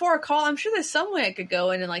a call, I'm sure there's some way I could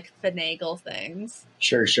go in and like finagle things.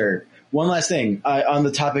 Sure. One last thing on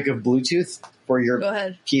the topic of Bluetooth for your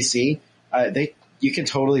PC, you can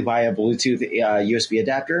totally buy a Bluetooth USB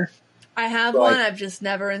adapter. I have one. I've just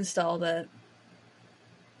never installed it.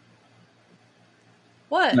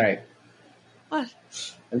 What? Right. What?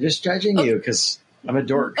 I'm just judging you because I'm a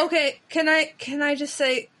dork. Okay, can I just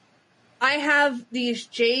say, I have these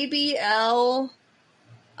JBL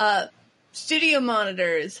studio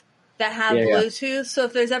monitors that have Yeah, yeah. Bluetooth. So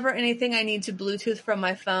if there's ever anything I need to Bluetooth from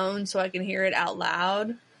my phone so I can hear it out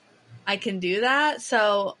loud, I can do that.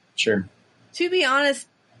 So Sure. to be honest,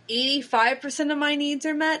 85% of my needs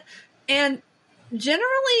are met. And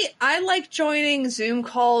generally, I like joining Zoom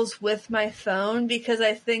calls with my phone because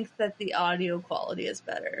I think that the audio quality is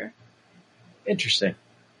better. Interesting.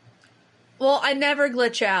 Well, I never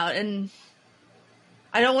glitch out, and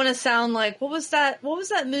I don't want to sound like, what was that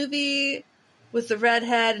movie with the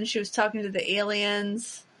redhead and she was talking to the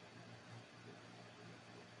aliens?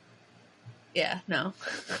 Yeah, no.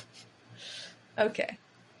 Okay.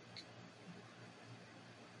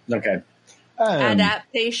 Okay.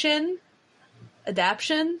 Adaptation? It's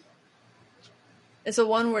a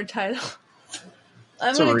one-word title.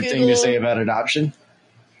 That's a weird thing to say about adoption.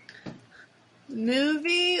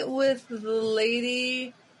 Movie with the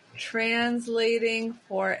lady translating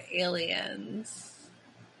for aliens.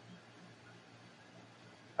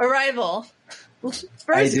 Arrival.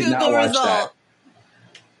 First Google result.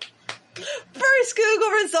 First Google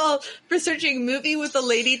result for searching movie with a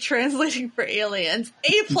lady translating for aliens.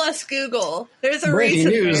 A+ Google. There's a Breaking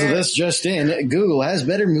reason news, there. this just in. Google has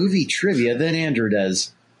better movie trivia than Andrew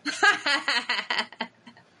does.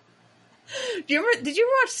 Did you ever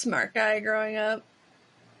watch Smart Guy growing up?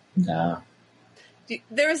 No.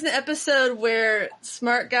 There was an episode where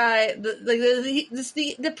Smart Guy,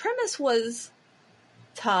 the premise was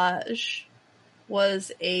Taj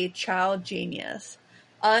was a child genius.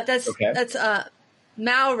 That's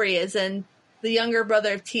Maori, as in the younger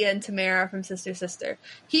brother of Tia and Tamara from Sister Sister.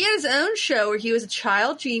 He had his own show where he was a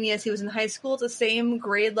child genius. He was in high school at the same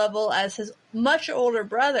grade level as his much older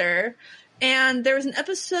brother. And there was an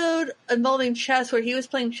episode involving chess where he was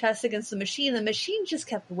playing chess against the machine. The machine just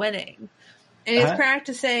kept winning. And he was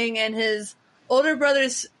practicing, and his older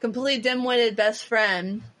brother's completely dim-witted best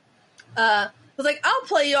friend was like, "I'll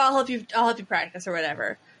play you. I'll help you practice or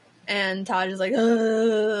whatever." And Taj is like,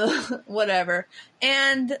 whatever.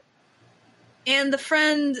 And the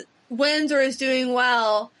friend wins or is doing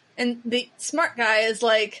well, and the Smart Guy is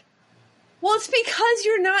like, "Well, it's because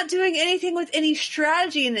you're not doing anything with any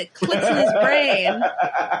strategy," and it clicks in his brain.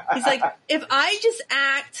 He's like, "If I just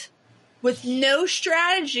act with no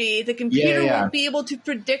strategy, the computer won't be able to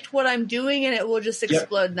predict what I'm doing, and it will just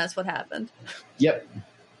explode," and that's what happened. Yep.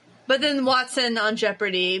 But then Watson on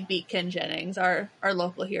Jeopardy beat Ken Jennings, our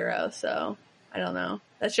local hero, so I don't know.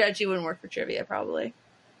 That strategy wouldn't work for trivia, probably.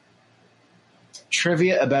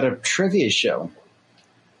 Trivia about a trivia show.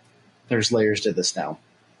 There's layers to this now.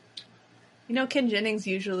 You know, Ken Jennings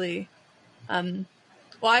usually,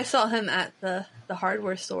 I saw him at the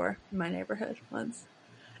hardware store in my neighborhood once,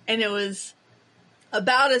 and it was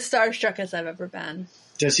about as starstruck as I've ever been.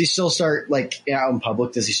 Does he still start, like, out in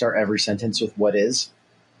public, does he start every sentence with "what is"?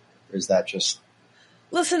 Or is that just...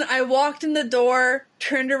 Listen, I walked in the door,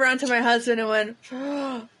 turned around to my husband and went,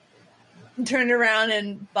 and turned around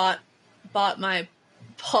and bought my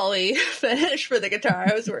Poly finish for the guitar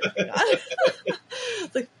I was working on.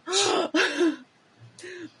 Like,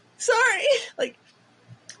 sorry. Like,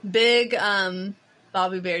 big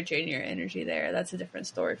Bobby Bear Jr. energy there. That's a different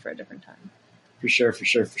story for a different time. For sure.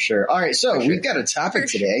 All right, so we've got a topic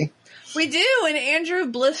today. We do, and Andrew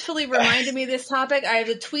blissfully reminded me of this topic. I have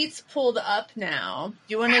the tweets pulled up now. Do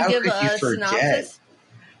you want to give a synopsis?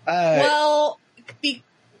 I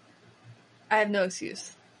have no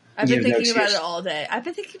excuse. I've been thinking about it all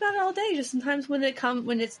day. Just sometimes when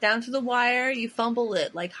it's down to the wire, you fumble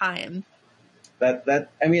it like Chaim.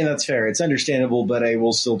 That's fair. It's understandable, but I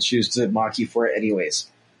will still choose to mock you for it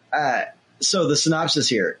anyways. So the synopsis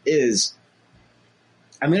here is,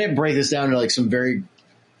 I'm going to break this down to like some very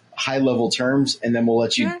high level terms, and then we'll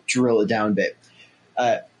let you drill it down a bit.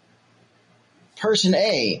 Person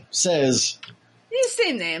A says, you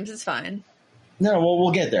say names, it's fine. No, well,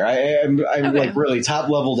 we'll get there. I'm like really top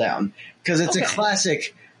level down, because it's a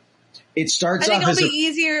classic. It starts off as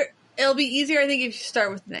easier. It'll be easier, I think, if you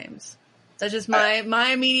start with names. That's just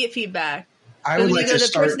my immediate feedback. I would like to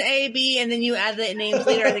start person A, B, and then you add the names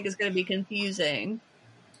later. I think it's going to be confusing.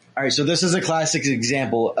 All right, so this is a classic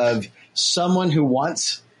example of someone who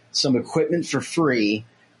wants some equipment for free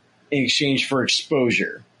in exchange for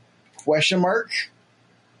exposure. Question mark.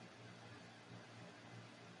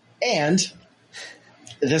 And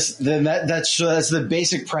that's the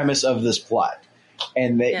basic premise of this plot,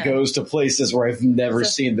 and it goes to places where I've never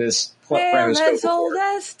seen this premise go as old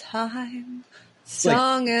as time,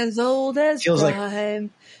 song as old as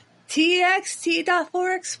time, TXT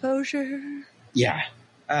for exposure. Yeah,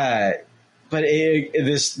 but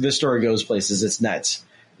this story goes places. It's nuts.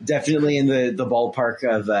 Definitely in the ballpark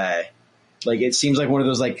of like, it seems like one of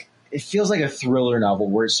those like it feels like a thriller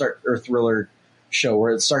novel or thriller show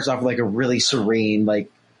where it starts off like a really serene, like,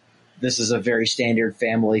 this is a very standard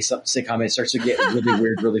family sitcom. It starts to get really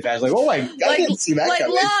weird really fast. Like, oh my God, I didn't see that like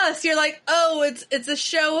coming. Lost. You're like, oh, it's a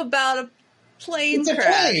show about a plane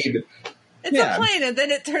crash. It's a plane, and then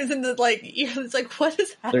it turns into like, it's like, what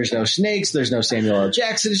is happening? There's no snakes. There's no Samuel L.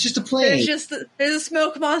 Jackson. It's just a plane. There's a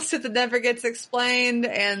smoke monster that never gets explained,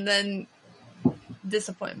 and then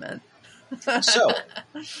disappointment. So,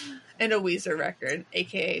 and a Weezer record,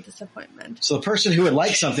 aka disappointment. So the person who would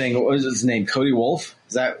like something, what was his name? Cody Wolf?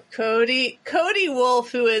 Is that Cody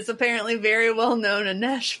Wolf, who is apparently very well known in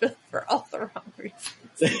Nashville for all the wrong reasons.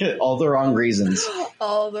 all the wrong reasons.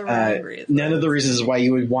 All the wrong reasons. None of the reasons why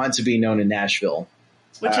you would want to be known in Nashville.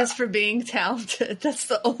 Which is for being talented. That's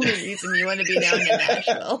the only reason you want to be known in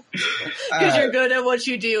Nashville. Because you're good at what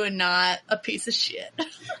you do and not a piece of shit.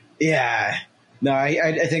 Yeah. No,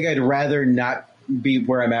 I think I'd rather not be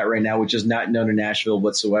where I'm at right now, which is not known in Nashville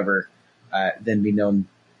whatsoever, than be known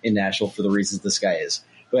in Nashville for the reasons this guy is.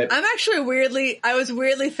 But I'm actually I was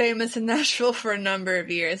weirdly famous in Nashville for a number of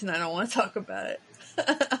years, and I don't want to talk about it.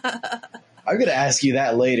 I'm going to ask you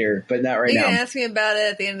that later, but not right now. You can ask me about it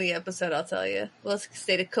at the end of the episode, I'll tell you. Let's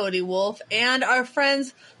stay to Cody Wolf and our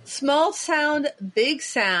friends Small Sound Big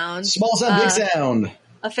Sound. Small Sound Big Sound.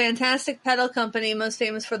 A fantastic pedal company most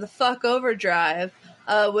famous for the Fuck Overdrive,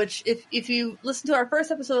 which if you listen to our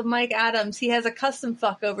first episode of Mike Adams, he has a custom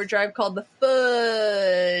Fuck Overdrive called the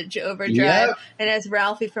Fudge Overdrive, and it has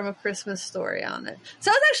Ralphie from A Christmas Story on it.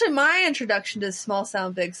 So that was actually my introduction to Small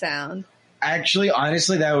Sound Big Sound. Actually,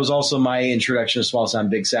 honestly, that was also my introduction to Small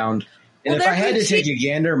Sound Big Sound. And if I had to take a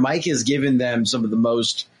gander, Mike has given them some of the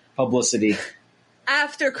most publicity.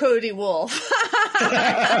 After Cody Wolf.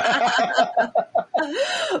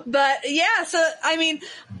 But yeah,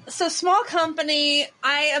 so small company,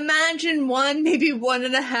 I imagine maybe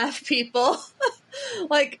 1.5 people,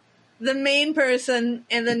 like the main person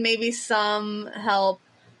and then maybe some help,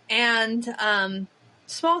 and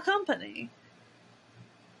small company,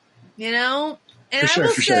 And I will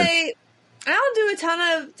say, I don't do a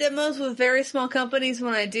ton of demos with very small companies.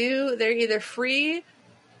 When I do, they're either free,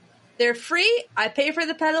 I pay for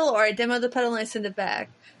the pedal, or I demo the pedal and I send it back.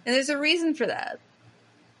 And there's a reason for that.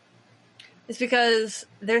 It's because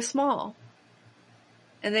they're small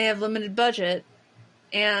and they have limited budget,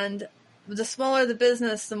 and the smaller the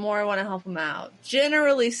business, the more I want to help them out.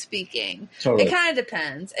 Generally speaking, Totally. It kind of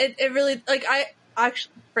depends. It really, like, I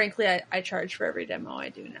charge for every demo I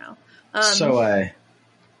do now. I'm going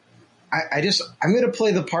to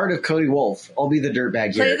play the part of Cody Wolf. I'll be the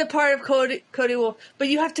dirtbag here. Play the part of Cody Wolf, but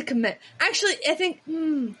you have to commit. Actually, I think,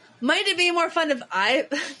 might it be more fun if I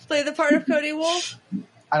play the part of Cody Wolf?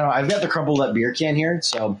 I don't know. I've got the crumbled up beer can here,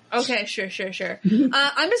 so. Okay, sure.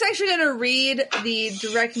 I'm just actually going to read the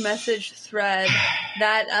direct message thread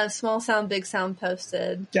that Small Sound Big Sound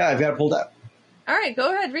posted. Yeah, I've got it pulled up. All right,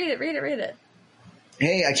 go ahead. Read it.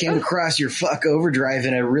 Hey, I came across your Fuck Overdrive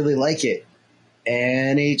and I really like it.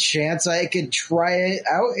 Any chance I could try it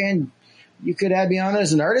out and you could add me on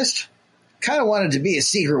as an artist? Kind of wanted to be a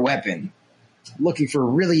secret weapon. Looking for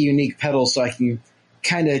really unique pedals so I can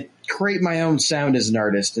kind of create my own sound as an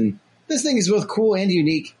artist. And this thing is both cool and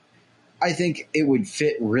unique. I think it would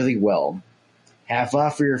fit really well. Half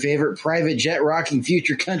off for your favorite private jet rocking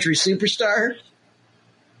future country superstar?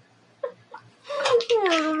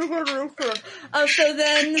 So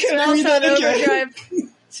then Small Sound Overdrive.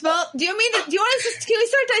 Do you want us? Can we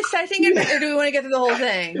start dissecting it, or do we want to get through the whole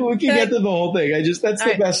thing? We can get through the whole thing. That's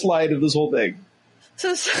the best slide of this whole thing.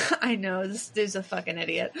 So I know this dude's a fucking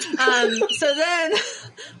idiot. So then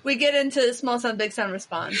we get into Small Sound Big Sound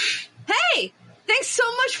response. Hey, thanks so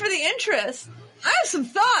much for the interest. I have some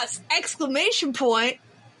thoughts! Exclamation point.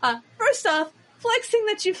 First off, flexing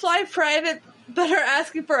that you fly private, but are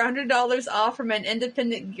asking for $100 off from an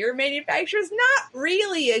independent gear manufacturer is not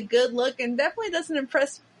really a good look, and definitely doesn't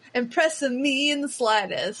impress me in the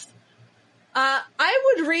slightest. I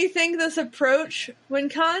would rethink this approach when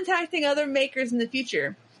contacting other makers in the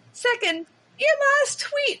future. Second, your last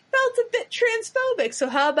tweet felt a bit transphobic, so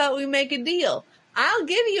how about we make a deal? I'll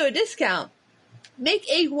give you a discount. Make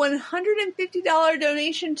a $150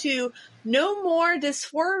 donation to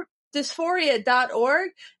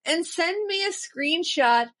nomoredysphoria.org and send me a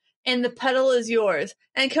screenshot, and the pedal is yours.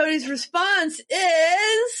 And Cody's response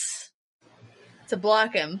is to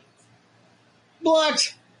block him.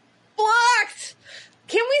 Blocked!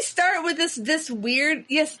 Can we start with this weird?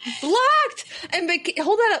 Yes, blocked.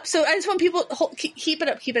 Hold that up. So I just want people keep it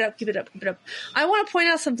up. I want to point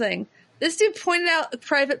out something. This dude pointed out a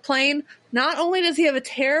private plane. Not only does he have a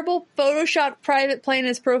terrible Photoshop private plane in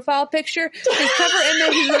his profile picture, his cover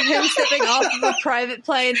image is of him stepping off of a private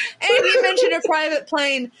plane, and he mentioned a private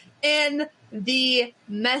plane in the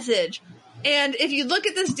message. And if you look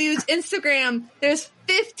at this dude's Instagram, there's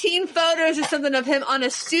 15 photos or something of him on a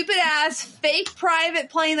stupid ass fake private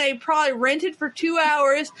plane that he probably rented for 2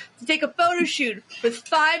 hours to take a photo shoot with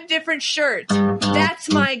 5 different shirts.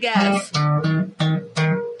 That's my guess.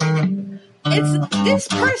 This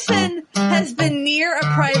person has been near a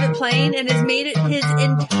private plane and has made it his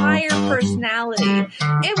entire personality.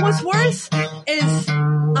 And what's worse is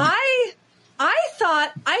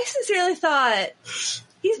I sincerely thought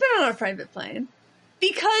he's been on a private plane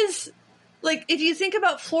because, like, if you think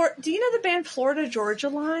about Florida, do you know the band Florida Georgia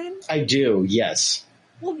Line? I do, yes.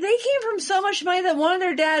 Well, they came from so much money that one of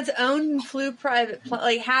their dads owned and flew had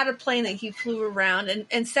a plane that he flew around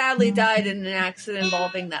and sadly died in an accident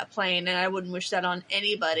involving that plane. And I wouldn't wish that on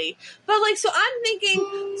anybody. But, like, so I'm thinking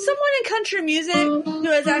someone in country music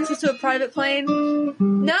who has access to a private plane,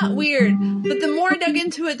 not weird. But the more I dug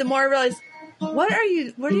into it, the more I realized, what are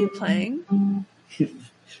you playing?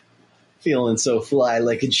 Feeling so fly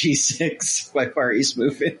like a G6 by Far East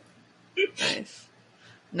Movement.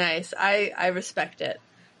 Nice. I respect it.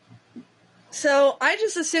 So I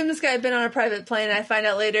just assumed this guy had been on a private plane, and I find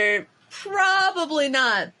out later, probably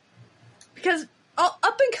not. Because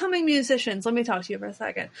up-and-coming musicians, let me talk to you for a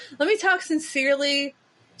second. Let me talk sincerely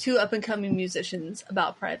to up-and-coming musicians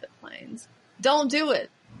about private planes. Don't do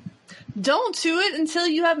it. Don't do it until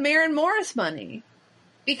you have Maren Morris money.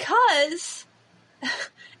 Because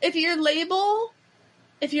if your label,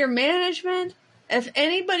 if your management, if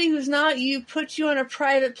anybody who's not you puts you on a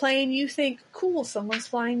private plane, you think, cool, someone's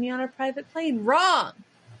flying me on a private plane. Wrong.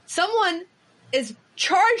 Someone is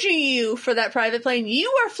charging you for that private plane.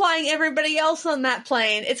 You are flying everybody else on that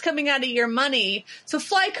plane. It's coming out of your money. So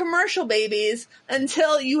fly commercial, babies,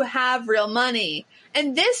 until you have real money.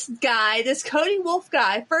 And this guy, this Cody Wolf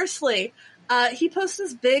guy, firstly, he posted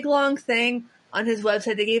this big, long thing on his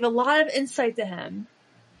website that gave a lot of insight to him.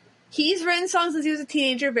 He's written songs since he was a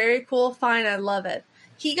teenager. Very cool. Fine. I love it.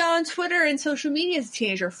 He got on Twitter and social media as a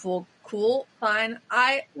teenager. Cool. Fine.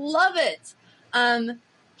 I love it.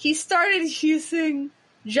 He started using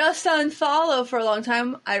Just Unfollow for a long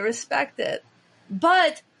time. I respect it.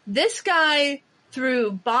 But this guy,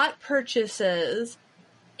 through bot purchases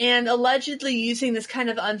and allegedly using this kind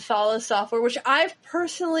of unfollow software, which I've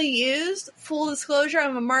personally used, full disclosure,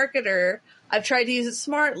 I'm a marketer. I've tried to use it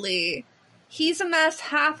smartly. He's amassed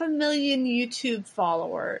 500,000 YouTube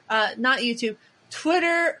followers,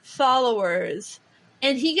 Twitter followers.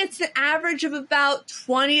 And he gets an average of about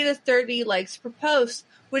 20 to 30 likes per post,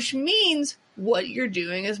 which means what you're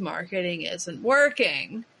doing as marketing isn't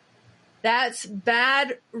working. That's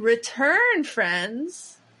bad return,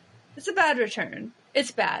 friends. It's a bad return.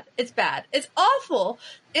 It's bad. It's bad. It's awful.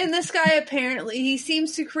 And this guy, apparently, he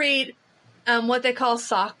seems to create what they call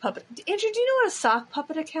sock puppet. Andrew, do you know what a sock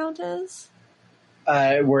puppet account is?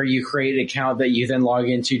 Where you create an account that you then log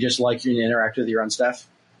into just like you interact with your own stuff.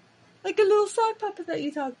 Like a little sock puppet that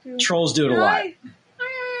you talk to. Trolls do it a lot.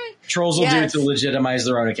 Trolls will do it to legitimize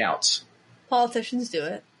their own accounts. Politicians do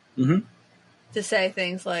it. Mm-hmm. To say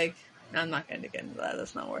things like, I'm not going to get into that.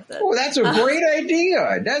 That's not worth it. Oh, that's a great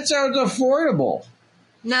idea. That sounds affordable.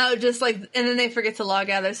 No, just like, and then they forget to log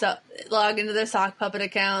into their sock puppet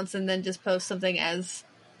accounts and then just post something as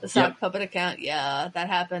the sock puppet account. Yeah, that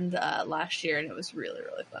happened last year, and it was really,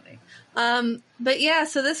 really funny. But yeah,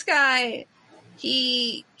 so this guy,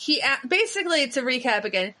 he basically, to recap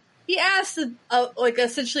again, he asked like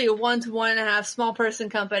essentially a 1 to 1.5 small person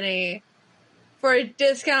company for a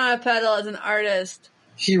discount on a pedal as an artist.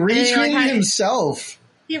 He retweeted himself.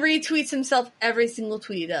 He retweets himself every single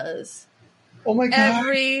tweet he does. Oh my God.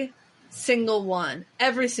 Every single one.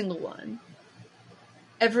 Every single one.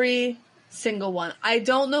 Every single one. I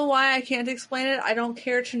don't know why. I can't explain it. I don't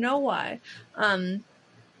care to know why.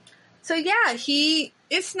 So yeah,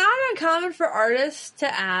 it's not uncommon for artists to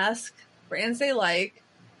ask brands they like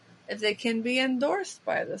if they can be endorsed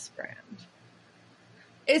by this brand.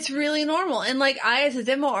 It's really normal. And like I, as a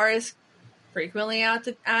demo artist, frequently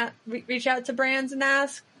reach out to brands and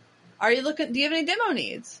ask, do you have any demo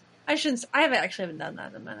needs? I haven't done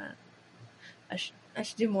that in a minute. I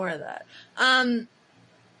should do more of that.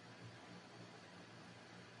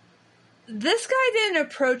 This guy didn't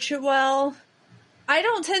approach it well. I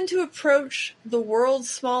don't tend to approach the world's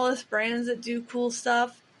smallest brands that do cool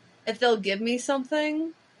stuff if they'll give me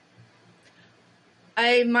something.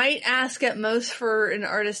 I might ask at most for an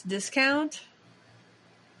artist discount.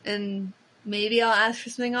 And maybe I'll ask for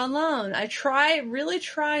something on loan. I really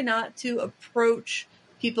try not to approach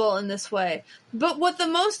people in this way. But what the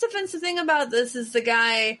most offensive thing about this is the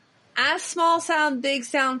guy asks small sound, big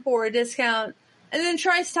sound for a discount, and then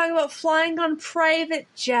tries to talk about flying on private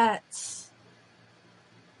jets.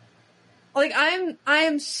 Like, I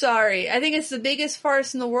am sorry. I think it's the biggest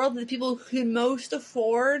farce in the world that the people who can most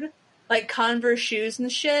afford, like, Converse shoes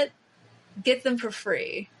and shit, get them for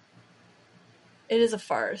free. It is a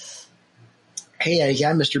farce. Hey,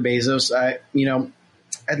 yeah, Mr. Bezos,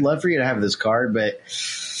 I'd love for you to have this card, but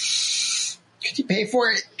could you pay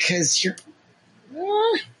for it? Because you're...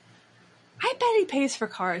 I bet he pays for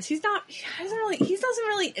cars. He doesn't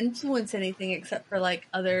really influence anything except for, like,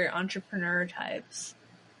 other entrepreneur types.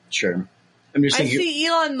 Sure. I'm just thinking... I see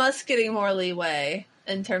Elon Musk getting more leeway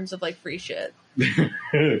in terms of, like, free shit.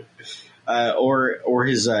 or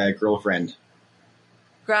his girlfriend.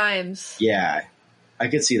 Grimes. Yeah, I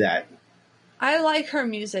could see that. I like her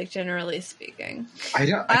music, generally speaking.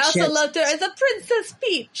 I also loved her as a Princess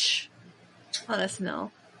Peach on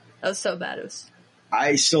SNL. That was so bad. It was...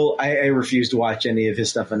 I refuse to watch any of his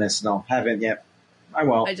stuff on SNL. Haven't yet. I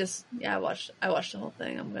won't. I watched the whole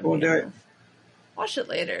thing. I'm gonna do it. Watch it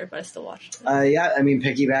later, but I still watched it. Yeah, I mean,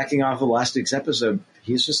 piggybacking off of last week's episode,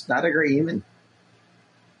 he's just not a great human.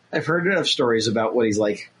 I've heard enough stories about what he's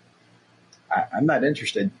like. I'm not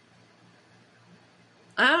interested.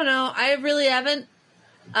 I don't know. I really haven't.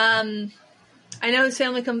 I know his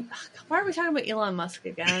family why are we talking about Elon Musk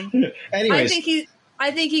again? Anyways.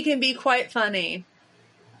 I think he can be quite funny.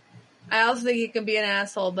 I also think he can be an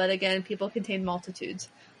asshole, but again, people contain multitudes.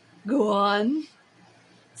 Go on.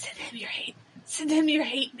 Send him your hate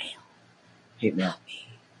mail. Hate mail.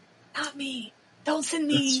 Not me. Don't send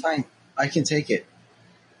me. That's fine. I can take it.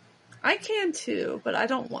 I can too, but I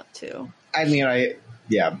don't want to. I mean,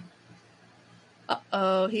 yeah.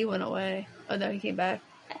 Uh-oh, he went away. Oh, no, he came back.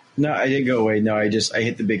 No, I didn't go away. No, I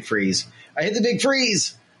hit the big freeze.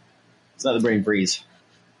 It's not the brain freeze.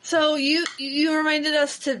 So you reminded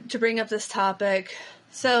us to bring up this topic.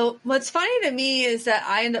 So what's funny to me is that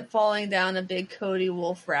I end up falling down a big Cody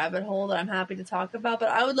Wolf rabbit hole that I'm happy to talk about, but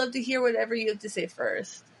I would love to hear whatever you have to say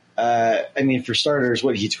first. I mean, for starters,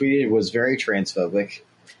 what he tweeted was very transphobic.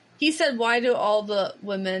 He said, why do all the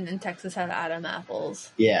women in Texas have Adam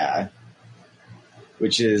apples? Yeah.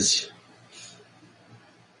 Which is...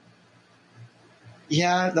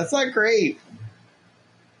 Yeah, that's not great.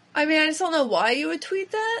 I mean, I just don't know why you would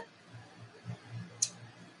tweet that.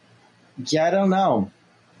 Yeah, I don't know.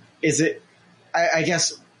 Is it... I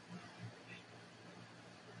guess...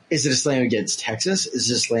 Is it a slam against Texas?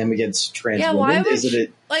 Is it a slam against trans women? Why would is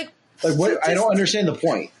it like what? I don't understand the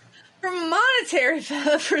point. From a monetary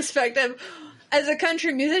perspective, as a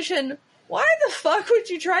country musician, why the fuck would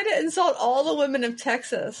you try to insult all the women of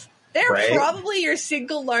Texas? They're probably your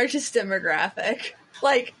single largest demographic.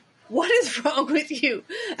 Like, what is wrong with you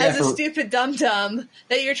as a stupid dum-dum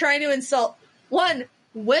that you're trying to insult? One,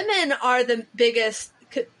 women are the biggest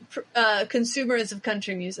consumers of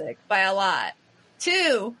country music by a lot.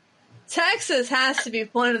 Two, Texas has to be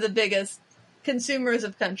one of the biggest consumers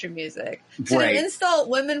of country music. So to insult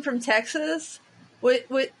women from Texas would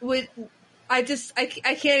I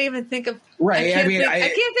can't even think of I can't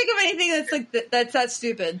think of anything that's like that's that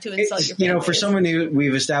stupid to insult your family. For someone who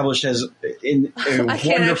we've established as a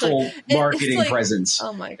wonderful marketing presence.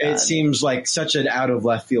 Oh my God. It seems like such an out of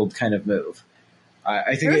left field kind of move.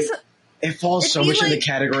 I think it falls so much in the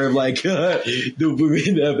category of like the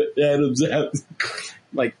women have Adam's apples.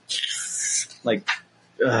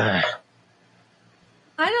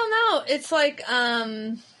 I don't know. It's like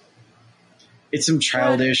it's some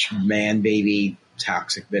childish man baby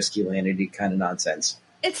toxic masculinity kind of nonsense.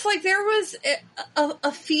 It's like there was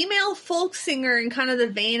a female folk singer in kind of the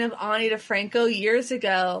vein of Ani DeFranco years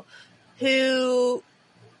ago who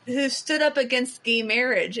stood up against gay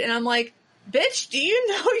marriage, and I'm like, bitch, do you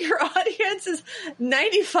know your audience is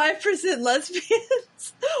 95%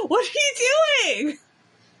 lesbians? What are you doing?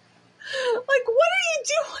 Like, what are you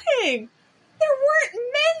doing? There weren't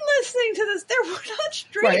men listening to this. There were not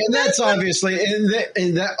straight men. Right, and that's obviously,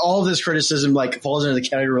 and that all this criticism like falls into the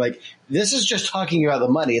category like this is just talking about the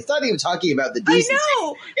money. It's not even talking about the decency. I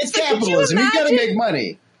know. It's capitalism. You've got to make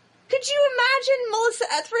money. Could you imagine Melissa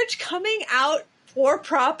Etheridge coming out for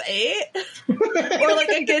Prop 8 or like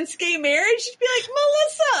against gay marriage? She'd be like,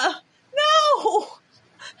 Melissa, no,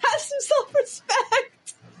 have some self-respect.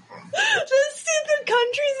 This stupid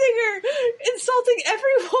country singer insulting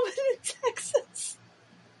every woman in Texas.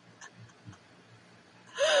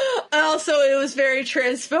 And also, it was very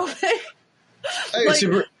transphobic.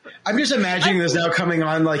 I'm just imagining this now coming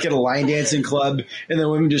on like at a line dancing club, and the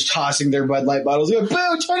women just tossing their Bud Light bottles. Going, boo!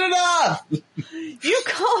 Turn it off. You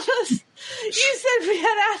called us. You said we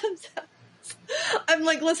had Adam's house. I'm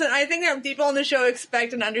like, listen, I think that people on the show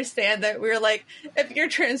expect and understand that we're like, if you're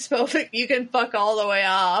transphobic, you can fuck all the way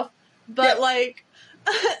off. But like,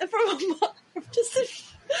 from just a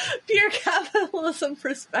pure capitalism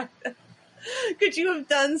perspective, could you have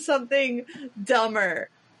done something dumber?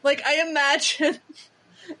 Like, I imagine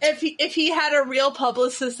if he had a real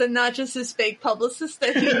publicist and not just his fake publicist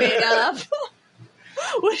that he made up,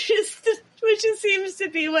 which seems to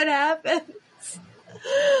be what happens.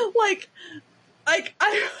 Like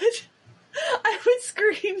I would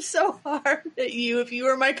scream so hard at you if you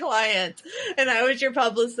were my client and I was your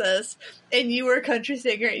publicist and you were a country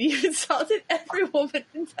singer and you insulted every woman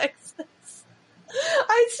in Texas.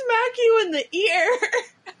 I'd smack you in the ear.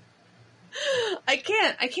 I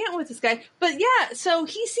can't with this guy. But yeah, so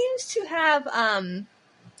he seems to have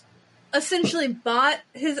essentially bought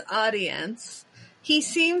his audience. He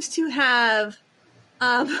seems to have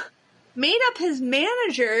made up his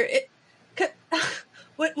manager.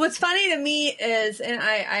 What's funny to me is, and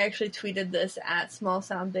I actually tweeted this at Small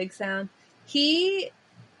Sound Big Sound,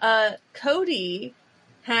 Cody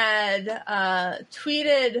had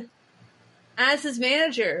tweeted as his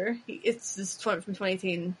manager, this is from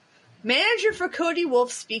 2018, manager for Cody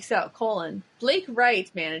Wolf speaks out, : Blake Wright,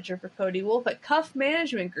 manager for Cody Wolf at Cuff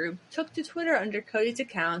Management Group, took to Twitter under Cody's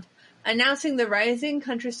account, announcing the rising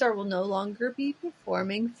country star will no longer be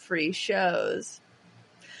performing free shows.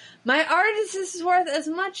 My artist is worth as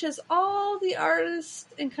much as all the artists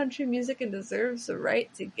in country music and deserves the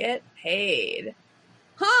right to get paid.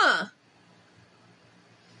 Huh.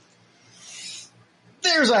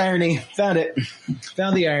 There's irony. Found it.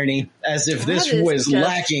 Found the irony. As if this was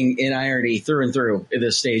lacking in irony through and through at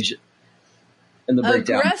this stage in the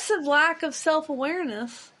breakdown. Aggressive lack of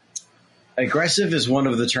self-awareness. Aggressive is one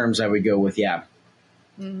of the terms I would go with, yeah.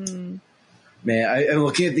 Mm-hmm. Man, I'm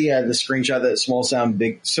looking at the screenshot that Small Sound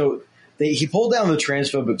Big. So he pulled down the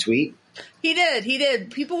transphobic tweet. He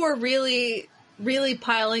did. People were really, really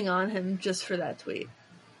piling on him just for that tweet.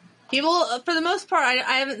 People, for the most part,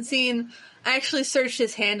 I haven't seen. I actually searched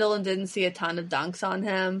his handle and didn't see a ton of dunks on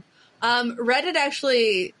him. Reddit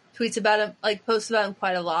actually tweets about him, like posts about him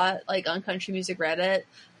quite a lot, like on Country Music Reddit.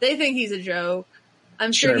 They think he's a joke.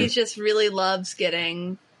 I'm sure he just really loves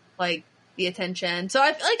getting like the attention. So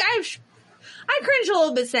I cringe a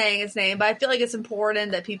little bit saying his name, but I feel like it's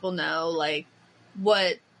important that people know like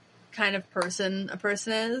what kind of person a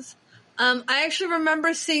person is. I actually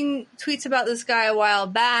remember seeing tweets about this guy a while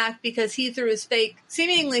back because he, through his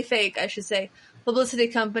seemingly fake, I should say, publicity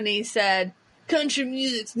company said, country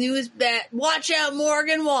music's newest watch out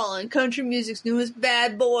Morgan Wallen, country music's newest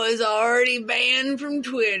bad boy is already banned from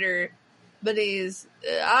Twitter. But he's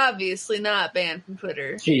obviously not banned from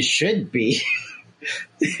Twitter. He should be.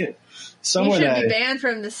 He should be banned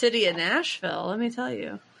from the city of Nashville, let me tell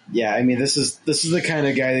you. Yeah, I mean, this is the kind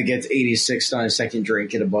of guy that gets 86 on a second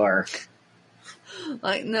drink at a bar.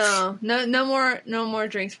 Like, no more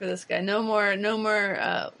drinks for this guy. No more,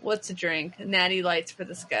 what's a drink? Natty Lights for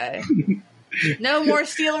this guy. No more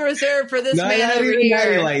Steel Reserve for this man over here.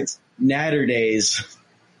 Natty Lights. Natter Days.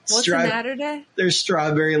 What's a Natter Day? There's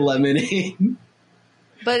strawberry lemonade.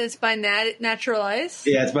 But it's by Natural Ice?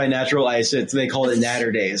 Yeah, it's by Natural Ice. They call it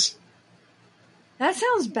Natter Days. That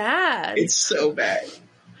sounds bad. It's so bad.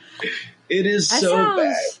 It is so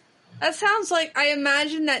bad. That sounds like, I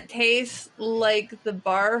imagine that tastes like the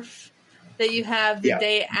barf that you have the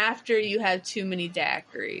day after you have too many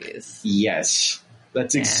daiquiris. Yes.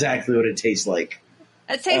 That's exactly what it tastes like.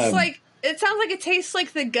 It tastes it sounds like it tastes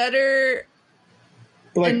like the gutter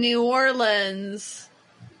in New Orleans.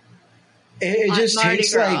 It just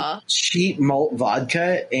tastes like cheap malt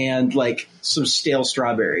vodka and like some stale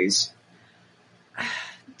strawberries.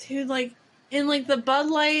 Dude, like in like the Bud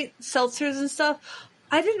Light seltzers and stuff,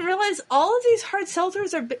 I didn't realize all of these hard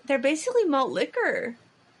seltzers they're basically malt liquor.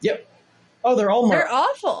 Yep. Oh, they're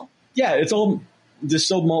awful. Yeah, it's all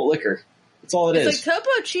distilled malt liquor. That's all it's like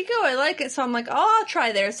Topo Chico, I like it, so I'm like, oh, I'll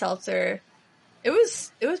try their seltzer. It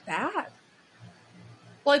was bad.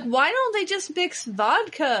 Like, why don't they just mix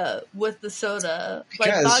vodka with the soda?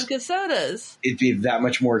 Like vodka sodas. It'd be that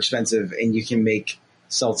much more expensive, and you can make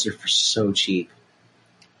seltzer for so cheap.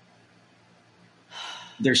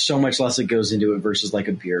 There's so much less that goes into it versus like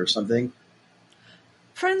a beer or something.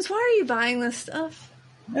 Friends, why are you buying this stuff?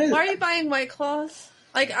 Why are you buying White Claws?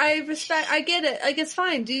 Like, I get it. Like, it's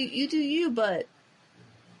fine. Do you, but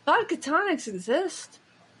vodka tonics exist.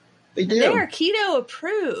 They do. They are keto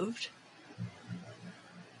approved.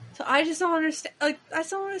 I just don't understand. Like, I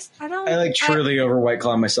don't understand. I like Truly over White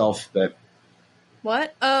Claw myself, but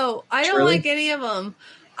What? Oh, I don't Truly? like any of them.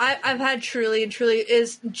 I've had Truly, and Truly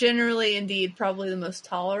is generally, indeed, probably the most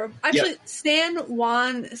tolerable. Actually, San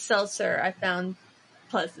Juan Seltzer I found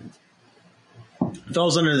pleasant.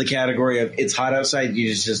 falls under the category of it's hot outside.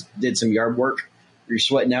 You just did some yard work. You're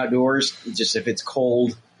sweating outdoors. Just if it's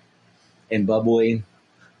cold and bubbly,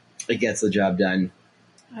 it gets the job done.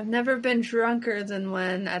 I've never been drunker than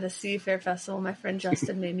when at a Seafair festival, my friend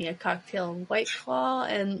Justin made me a cocktail in White Claw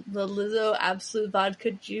and the Lizzo Absolute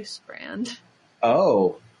Vodka Juice brand.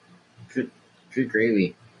 Oh, good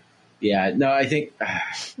gravy. Yeah, no, I think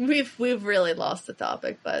We've really lost the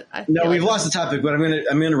topic, but I no, feel we've like lost the topic. But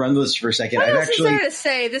I'm gonna run this for a second. what I've else actually is there to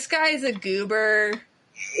say? This guy is a goober.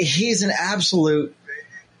 he's an absolute.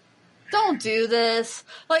 Don't do this.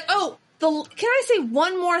 Like, oh, can I say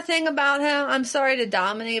one more thing about him? I'm sorry to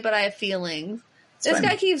dominate, but I have feelings. This fine.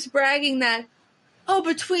 guy keeps bragging that, oh,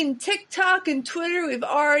 between TikTok and Twitter, we've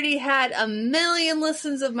already had 1 million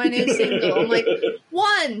listens of my new single. I'm like,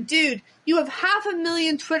 one, dude, you have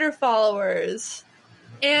 500,000 Twitter followers,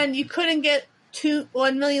 and you couldn't get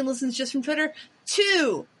 1 million listens just from Twitter?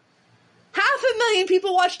 Two, 500,000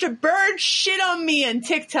 people watched a bird shit on me on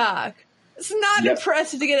TikTok. It's not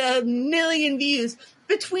impressive to get 1 million views.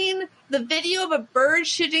 Between the video of a bird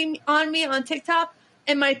shitting on me on TikTok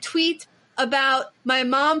and my tweet about my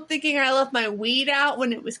mom thinking I left my weed out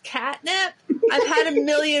when it was catnip, I've had 1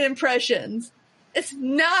 million impressions. It's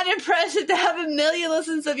not impressive to have 1 million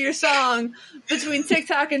listens of your song between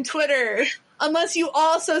TikTok and Twitter, unless you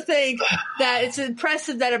also think that it's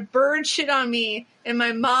impressive that a bird shit on me and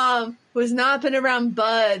my mom, who has not been around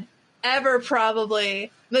Bud ever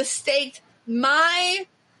probably, mistaked my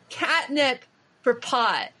catnip for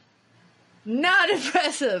pot. Not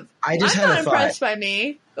impressive. I just I'm had not a thought. impressed by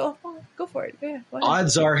me. Go for it. Yeah, go ahead.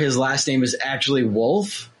 Odds are his last name is actually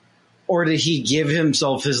Wolf, or did he give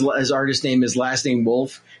himself his artist name, his last name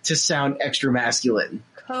Wolf, to sound extra masculine?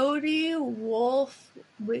 Cody Wolf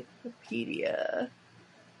Wikipedia.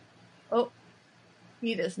 Oh,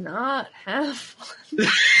 he does not have one.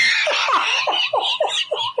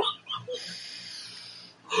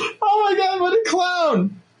 Oh my god, what a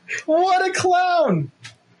clown! What a clown!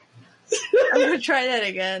 I'm going to try that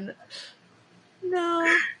again.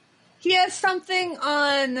 No. He has something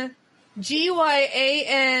on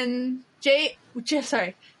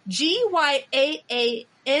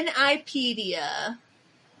GYAANIpedia.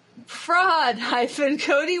 Fraud -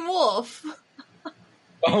 Cody Wolf.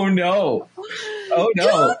 Oh no! Oh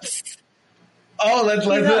no! Oops. Oh,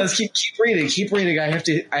 let's keep reading. Keep reading. I have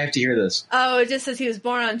to hear this. Oh, it just says he was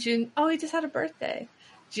born on June. Oh, he just had a birthday.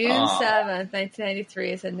 June 7th,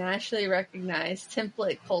 1993 is a nationally recognized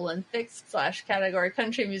template fixed / category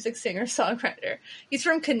country music singer-songwriter. He's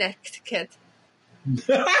from Connecticut.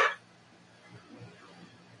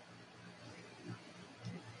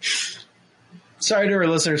 Sorry to our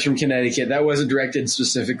listeners from Connecticut. That wasn't directed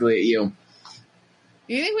specifically at you.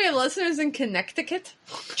 You think we have listeners in Connecticut?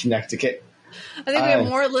 Connecticut. I think we have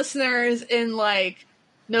more listeners in, like,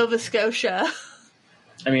 Nova Scotia.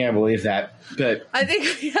 I mean, I believe that, but I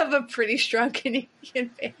think we have a pretty strong Canadian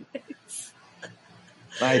fan base.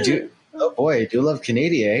 I do. Oh boy, I do love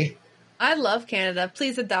Canada. Eh? I love Canada.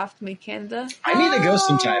 Please adopt me, Canada. I need to go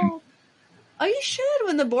sometime. Oh, you should.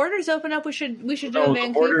 When the borders open up, we should do a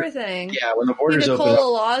Vancouver thing. Yeah, when the borders open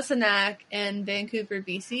Nicole up. Lozanac in Vancouver,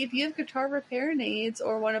 BC. If you have guitar repair needs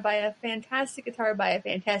or want to buy a fantastic guitar by a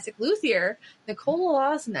fantastic luthier, Nicole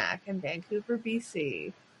Lozanac in Vancouver,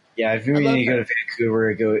 BC. Yeah, if you're going to go to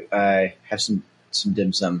Vancouver, go have some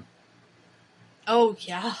dim sum. Oh,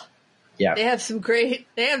 yeah. Yeah. They have they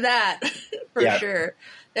have that for Yeah. sure.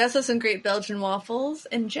 They also have some great Belgian waffles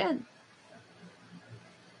and gin.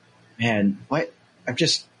 Man, what?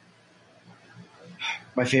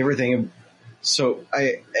 My favorite thing. So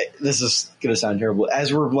this is going to sound terrible.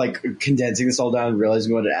 As we're like condensing this all down and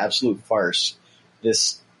realizing what an absolute farce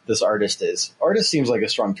this artist is. Artist seems like a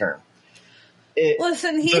strong term.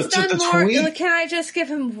 Listen, he's done more. Can I just give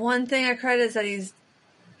him one thing I credit is that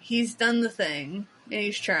he's done the thing and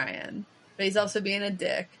he's trying, but he's also being a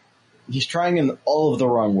dick. He's trying in all of the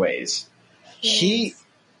wrong ways. He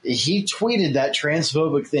tweeted that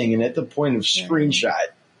transphobic thing, and at the point of screenshot,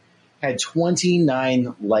 had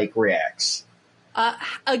 29 like reacts.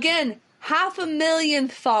 Again, 500,000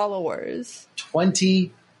 followers.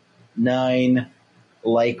 29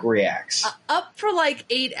 like reacts. Up for like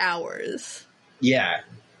 8 hours. Yeah.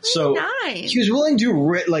 So 29. he was willing to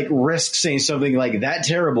risk saying something like that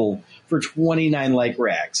terrible for 29 like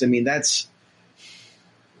reacts. I mean, that's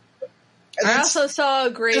I also saw a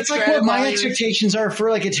great That's like what my expectations are for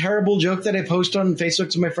like a terrible joke that I post on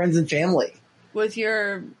Facebook to my friends and family. With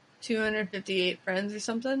your 258 friends or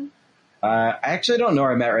something? I actually don't know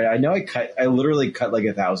where I'm at right now. I know I literally cut like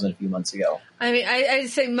 1,000 a few months ago. I mean, I'd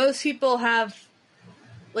say most people have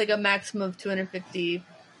like a maximum of 250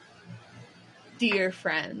 dear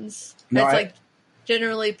friends. That's like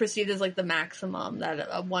generally perceived as like the maximum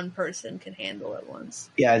that one person can handle at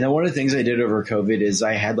once. Yeah, now one of the things I did over COVID is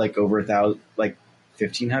I had like over 1,000, like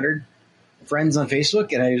 1,500 friends on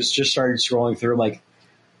Facebook, and I just started scrolling through like,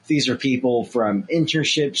 these are people from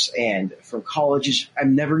internships and from colleges.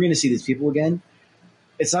 I'm never going to see these people again.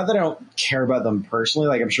 It's not that I don't care about them personally.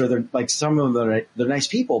 Like, I'm sure they're like, some of them they're nice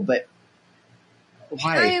people, but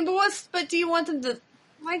why? I mean, but do you want them to?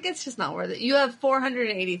 Like, it's just not worth it. You have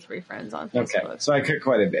 483 friends on Facebook. Okay, so I cut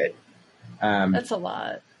quite a bit. That's a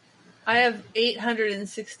lot. I have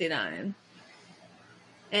 869.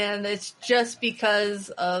 And it's just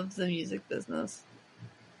because of the music business.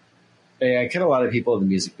 Yeah, I cut a lot of people in the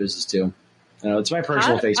music business, too. It's my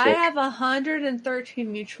personal Facebook. I have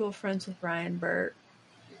 113 mutual friends with Ryan Burt.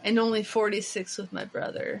 And only 46 with my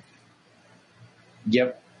brother.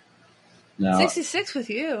 Yep. No. 66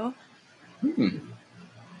 with you.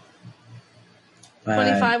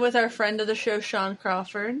 25 with our friend of the show, Sean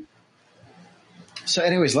Crawford. So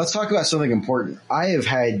anyways, let's talk about something important. I have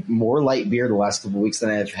had more light beer the last couple of weeks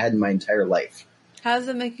than I have had in my entire life. How does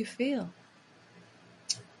it make you feel?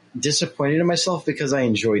 Disappointed in myself because I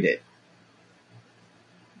enjoyed it.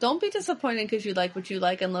 Don't be disappointed because you like what you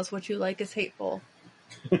like unless what you like is hateful.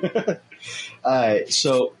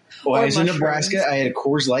 So when I was in Nebraska, I had a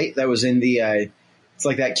Coors Light that was in the it's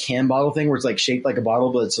like that can bottle thing where it's like shaped like a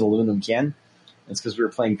bottle, but it's an aluminum can. It's because we were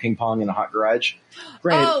playing ping pong in a hot garage.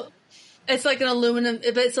 Granted, it's like an aluminum,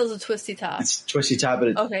 but it still has a twisty top. It's twisty top,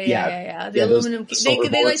 but yeah. The aluminum.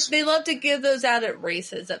 They love to give those out at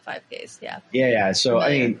races at 5Ks. Yeah. So I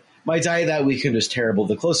mean, my diet that weekend was terrible.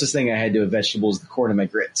 The closest thing I had to a vegetable is the corn in my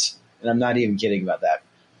grits, and I'm not even kidding about that.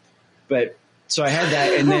 But so I had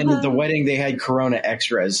that, and then at the wedding they had Corona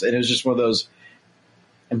extras, and it was just one of those.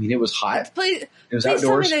 I mean, it was hot. Please, it was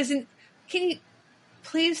outdoors. Can you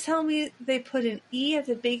please tell me they put an E at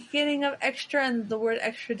the beginning of extra, and the word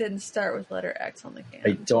extra didn't start with letter X on the can?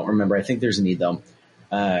 I don't remember. I think there's an E though.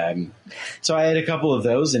 So I had a couple of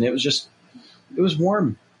those, and it was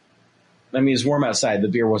warm. I mean, it's warm outside. The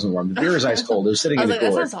beer wasn't warm. The beer was ice cold. It was sitting in the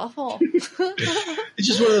cooler. That sounds awful. It's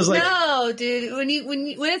just one of those like. No, dude.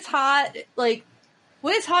 When it's hot,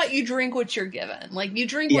 you drink what you're given. Like you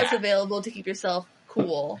drink what's available to keep yourself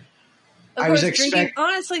cool. Of course,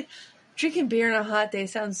 drinking beer on a hot day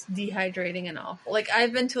sounds dehydrating and awful. Like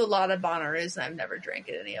I've been to a lot of Bonnaroos and I've never drank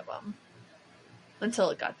at any of them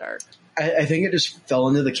until it got dark. I think it just fell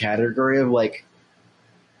into the category of like.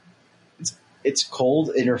 It's cold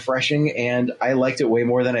and refreshing, and I liked it way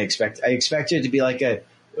more than I expected. I expected it to be like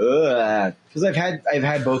because I've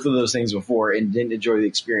had both of those things before and didn't enjoy the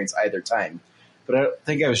experience either time. But I don't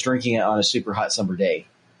think I was drinking it on a super hot summer day.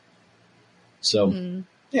 So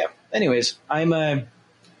yeah. Anyways, I'm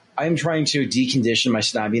trying to decondition my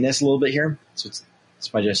snobbiness a little bit here. So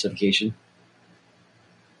it's my justification.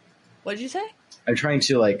 What did you say? I'm trying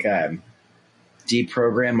to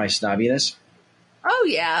deprogram my snobbiness. Oh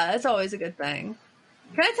yeah, that's always a good thing.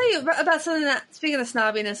 Can I tell you about something that, speaking of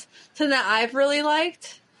snobbiness, something that I've really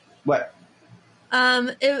liked? What?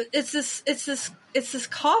 It's this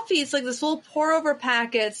coffee. It's like this little pour over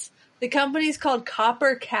packets. The company's called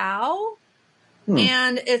Copper Cow,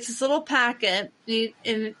 and it's this little packet.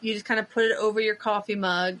 And you just kind of put it over your coffee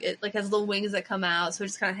mug. It like has little wings that come out, so it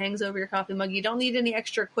just kind of hangs over your coffee mug. You don't need any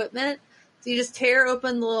extra equipment, so you just tear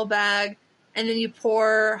open the little bag, and then you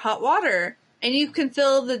pour hot water. And you can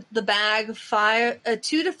fill the bag 2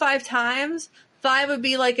 to 5 times. 5 would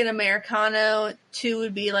be like an Americano. 2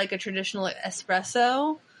 would be like a traditional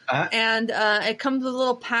espresso. And it comes with a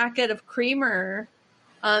little packet of creamer.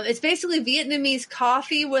 It's basically Vietnamese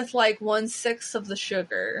coffee with like 1/6 of the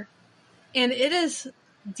sugar. And it is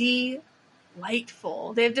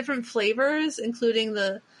delightful. They have different flavors, including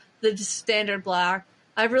the standard black.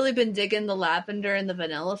 I've really been digging the lavender and the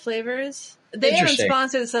vanilla flavors. They haven't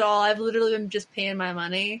sponsored us at all. I've literally been just paying my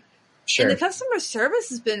money. Sure. And the customer service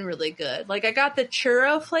has been really good. Like, I got the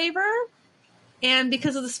churro flavor, and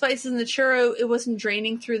because of the spices in the churro, it wasn't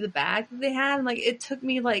draining through the bag that they had. Like, it took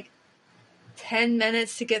me, 10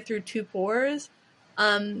 minutes to get through 2 pours.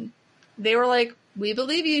 They were like, we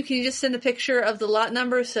believe you. Can you just send a picture of the lot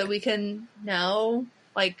number so we can know,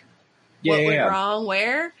 what went wrong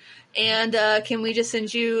where? And can we just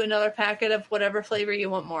send you another packet of whatever flavor you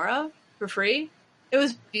want more of? For free. It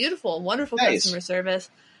was beautiful, wonderful customer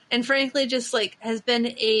service. and frankly just like has been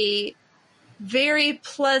a very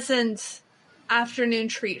pleasant afternoon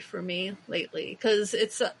treat for me lately, because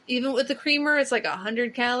it's even with the creamer, it's like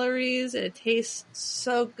 100 calories and it tastes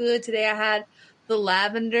so good. Today I had the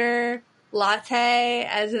lavender latte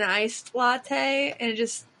as an iced latte, and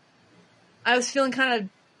I was feeling kind of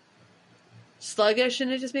sluggish,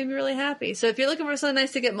 and it just made me really happy. So if you're looking for something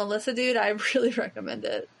nice to get Melissa, dude, I really recommend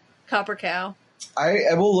it. Copper Cow.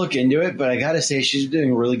 I will look into it, but I gotta say she's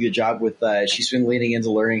doing a really good job with. She's been leaning into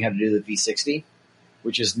learning how to do the V60,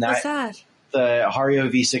 which is not What's that? The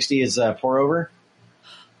Hario V60 is pour over.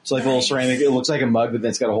 It's like a little ceramic. It looks like a mug, but then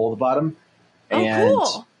it's got a hole at the bottom. And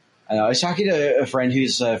cool. I was talking to a friend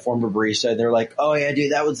who's a former barista, and they're like, "Oh yeah,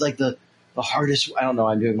 dude, that was like the hardest." I don't know.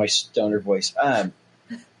 I'm doing my stoner voice.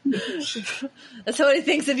 That's what he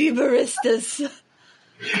thinks of you baristas.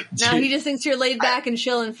 Now he just thinks you're laid back and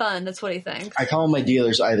chill and fun. That's what he thinks. I call them my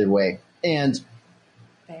dealers either way. And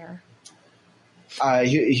fair.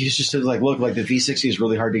 He's just like, look, like the V60 is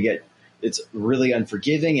really hard to get. It's really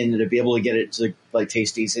unforgiving, and to be able to get it to like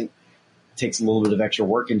taste decent takes a little bit of extra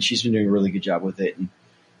work. And she's been doing a really good job with it, and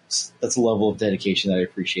that's a level of dedication that I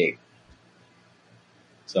appreciate.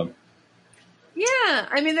 So, yeah,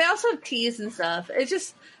 I mean, they also have teas and stuff. It's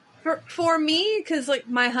just for me, because like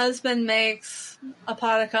my husband makes a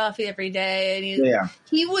pot of coffee every day, and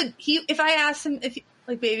he would if I asked him if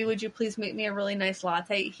like, baby, would you please make me a really nice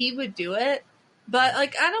latte? He would do it. But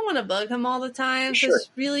like, I don't want to bug him all the time. So sure.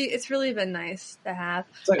 it's really been nice to have.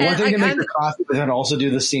 It's like one thing to make the coffee, but then also do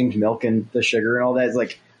the steamed milk and the sugar and all that. It's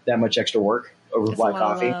like that much extra work over black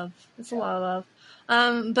coffee. It's a lot of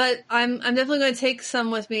love. But I'm definitely going to take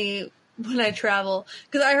some with me when I travel,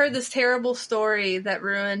 because I heard this terrible story that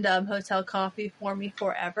ruined hotel coffee for me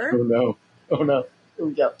forever. Oh no.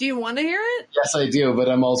 Yeah. Do you want to hear it? Yes, I do. But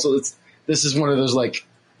I'm also this is one of those like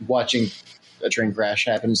watching a train crash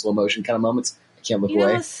happen in slow motion kind of moments. Can't look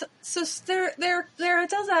away. So there are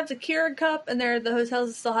hotels that have the Keurig cup, and there are the hotels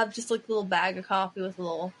that still have just like a little bag of coffee with a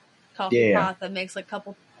little coffee pot that makes like a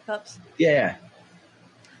couple cups. Yeah.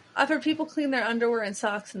 I've heard people clean their underwear and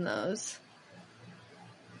socks in those.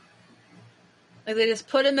 Like they just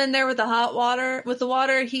put them in there with the hot water, with the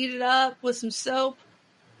water heated up with some soap,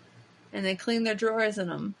 and they clean their drawers in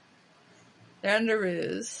them. Their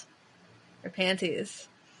underoos, their panties,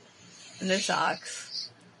 and their socks.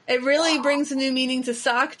 It really brings a new meaning to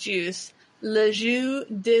sock juice. Le jus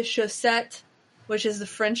de chaussette, which is the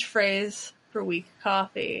French phrase for weak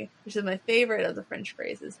coffee, which is my favorite of the French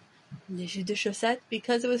phrases. Le jus de chaussette,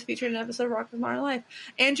 because it was featured in an episode of Rock of Modern Life.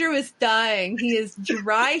 Andrew is dying. He is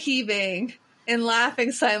dry heaving and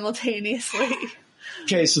laughing simultaneously.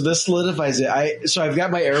 Okay, so this solidifies it. So I've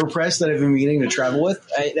got my AeroPress that I've been meaning to travel with.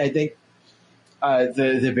 I think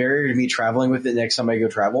the barrier to me traveling with it next time I go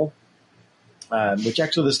travel. Which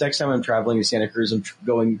actually, this next time I'm traveling to Santa Cruz, I'm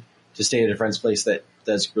going to stay at a friend's place that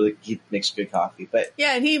he makes good coffee. But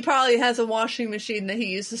yeah, and he probably has a washing machine that he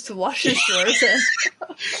uses to wash his drawers in.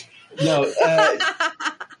 No,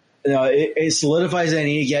 it solidifies that I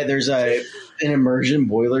need to get. There's an immersion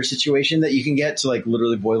boiler situation that you can get to like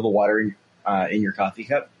literally boil the water in your coffee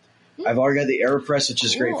cup. I've already got the AeroPress, which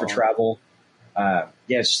is great for travel.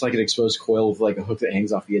 It's just like an exposed coil with like a hook that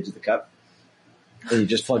hangs off the edge of the cup. And you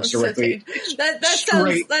just plug directly.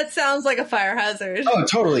 That sounds like a fire hazard. Oh, it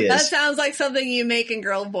totally is. That sounds like something you make in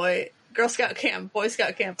Girl Scout camp, Boy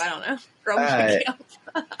Scout camp. I don't know. Girl Scout camp.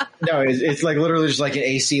 No, it's like literally just like an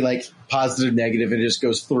AC, like positive, negative, and it just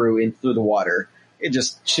goes through the water. It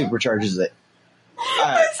just supercharges it.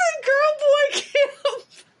 I said Girl Boy camp.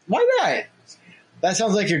 Why not? That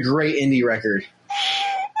sounds like a great indie record.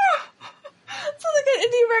 Sounds like an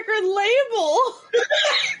indie record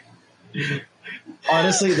label.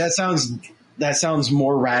 Honestly, that sounds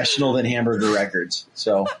more rational than Hamburger Records.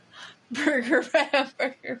 So, Hamburger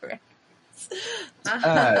Records.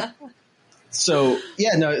 So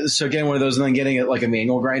getting one of those and then getting it like a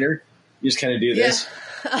manual grinder, you just kind of do this.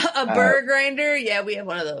 A burr grinder. Yeah, we have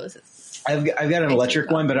one of those. I've got an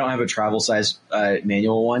electric one, but I don't have a travel size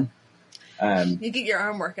manual one. You get your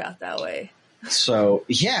arm workout that way. So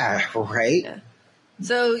yeah, right. Yeah.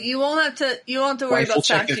 So you won't have to worry about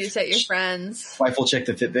sock juice at your friends. Wife will check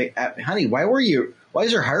the Fitbit. Honey, why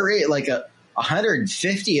is her heart rate like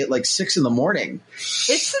 150 at like 6 a.m?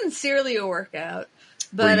 It's sincerely a workout.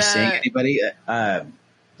 But, were you seeing anybody?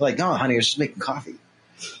 Like, no, honey, I was just making coffee.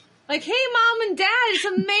 Like, hey, mom and dad, it's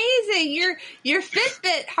amazing. Your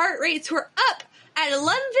Fitbit heart rates were up at 11:15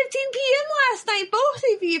 p.m. last night, both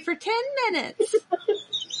of you, for 10 minutes.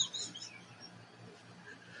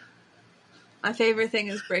 My favorite thing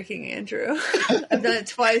is breaking Andrew. I've done it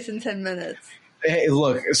twice in 10 minutes. Hey,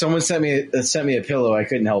 look, someone sent me a pillow. I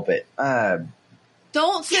couldn't help it.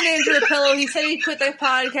 Don't send Andrew a pillow. He said he'd quit the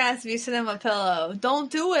podcast if you send him a pillow.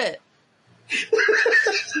 Don't do it.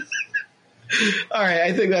 All right,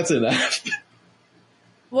 I think that's enough.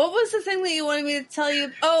 What was the thing that you wanted me to tell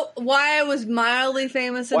you? Oh, why I was mildly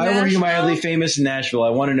famous in Nashville? Why were you mildly famous in Nashville? I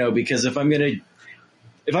want to know, because if I'm gonna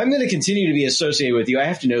continue to be associated with you, I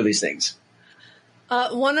have to know these things.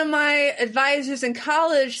 One of my advisors in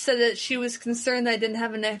college said that she was concerned that I didn't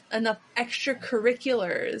have enough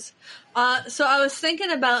extracurriculars. So I was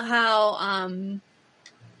thinking about how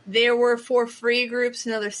there were 4 free groups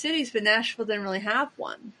in other cities, but Nashville didn't really have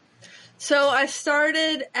one. So I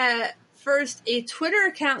started at first a Twitter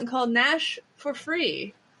account called Nash for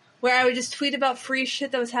Free, where I would just tweet about free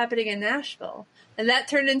shit that was happening in Nashville. And that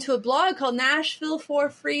turned into a blog called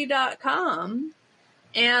NashvilleForFree.com.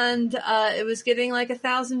 And it was getting like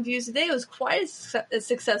 1,000 views a day. It was quite a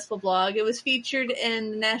successful blog. It was featured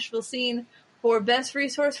in the Nashville scene for best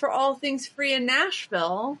resource for all things free in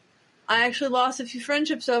Nashville. I actually lost a few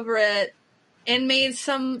friendships over it and made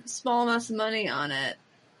some small amounts of money on it.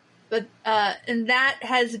 But and that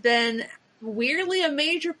has been weirdly a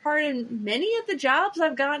major part in many of the jobs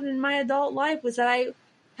I've gotten in my adult life, was that I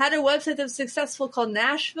had a website that was successful called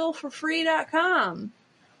NashvilleForFree.com.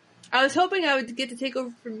 I was hoping I would get to take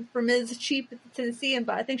over from Ms. Cheap at the Tennessean,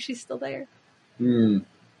 but I think she's still there.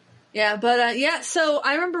 Yeah, but so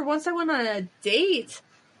I remember once I went on a date,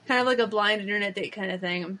 kind of like a blind internet date kind of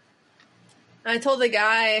thing. And I told the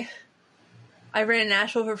guy I ran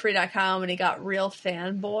NashvilleForFree.com, and he got real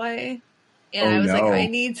fanboy. And I was like, I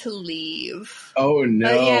need to leave. Oh,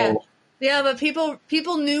 no. Yeah, but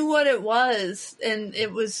people knew what it was, and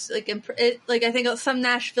it was like I think some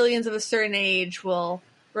Nashvillians of a certain age will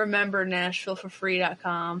remember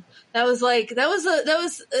NashvilleForFree.com. That was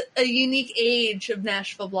a unique age of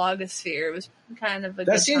Nashville blogosphere. It was kind of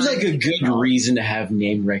that seems like a good reason to have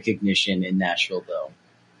name recognition in Nashville, though.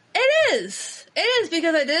 It is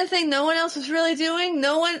because I did a thing no one else was really doing.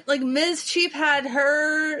 No one, like Ms. Cheap had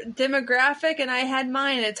her demographic and I had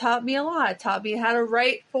mine. It taught me a lot. It taught me how to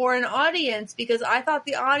write for an audience, because I thought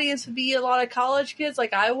the audience would be a lot of college kids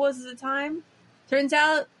like I was at the time. Turns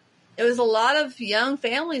out it was a lot of young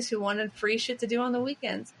families who wanted free shit to do on the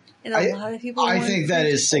weekends. And a lot of people. I think that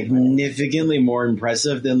is significantly more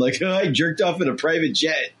impressive than like, I jerked off in a private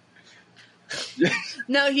jet.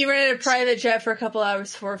 No, he rented a private jet for a couple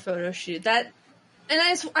hours for a photo shoot.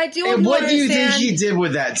 I do. And what do you think he did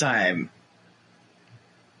with that time?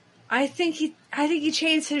 I think he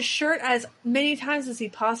changed his shirt as many times as he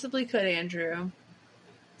possibly could, Andrew.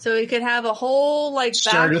 So he could have a whole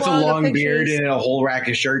started with a long beard and a whole rack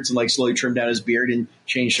of shirts, and slowly trimmed down his beard and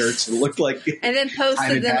changed shirts and looked like. And then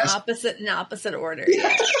posted them in opposite order.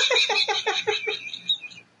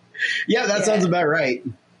 Yeah, that sounds about right.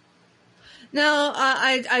 No,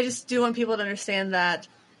 I just do want people to understand that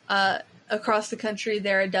across the country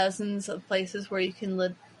there are dozens of places where you can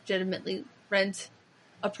legitimately rent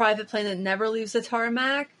a private plane that never leaves the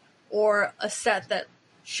tarmac, or a set that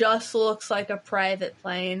just looks like a private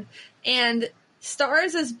plane. And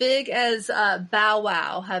stars as big as Bow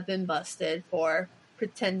Wow have been busted for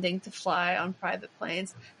pretending to fly on private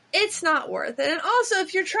planes. It's not worth it. And also,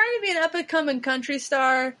 if you're trying to be an up-and-coming country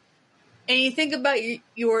star, and you think about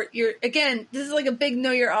your again, this is like a big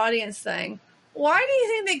know your audience thing. Why do you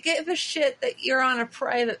think they give a shit that you're on a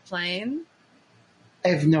private plane? I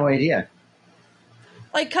have no idea.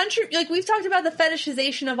 We've talked about the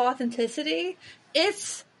fetishization of authenticity.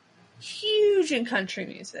 It's huge in country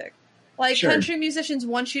music. Sure. Country musicians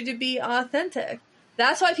want you to be authentic.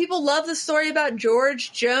 That's why people love the story about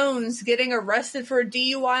George Jones getting arrested for a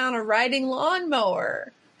DUI on a riding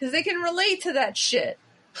lawnmower, because they can relate to that shit.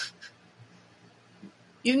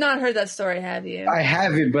 You've not heard that story, have you? I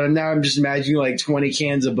haven't, but now I'm just imagining 20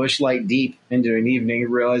 cans of Busch Light deep into an evening,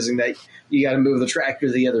 realizing that you got to move the tractor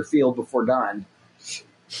to the other field before dawn.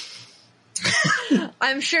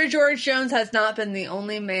 I'm sure George Jones has not been the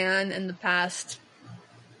only man in the past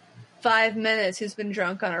 5 minutes who's been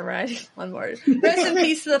drunk on a riding lawnmower. Rest in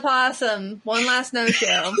peace to the possum. One last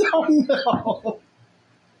no-show. Oh, no.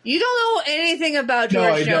 You don't know anything about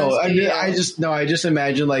George Jones. I just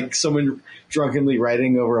imagine someone drunkenly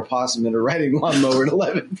riding over a possum in a riding lawnmower at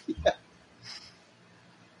 11 p.m.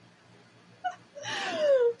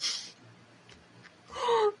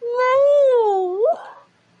 No.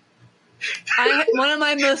 One of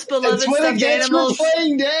my most beloved stuffed animals. For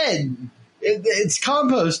playing dead. It's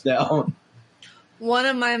compost now. One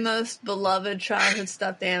of my most beloved childhood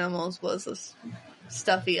stuffed animals was a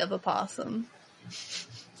stuffy of a possum.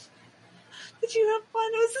 Did you have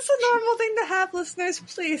fun? Was this a normal thing to have, listeners?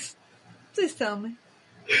 Please. Please tell me.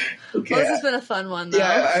 Okay. Well, this has been a fun one, though.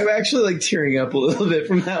 Yeah, I'm actually like tearing up a little bit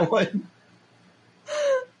from that one.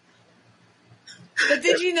 But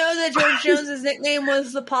did you know that George Jones's nickname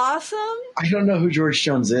was the Possum? I don't know who George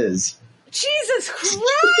Jones is. Jesus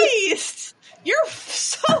Christ! You're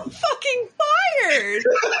so fucking fired!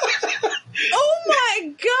 Oh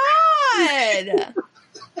my god!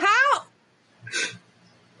 How?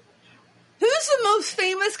 Who's the most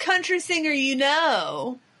famous country singer you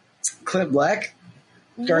know? Clint Black,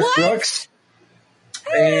 Garth What? Brooks,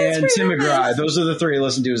 Hey, and that's Tim pretty McGraw. famous. Those are the three I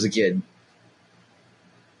listened to as a kid.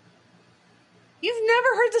 You've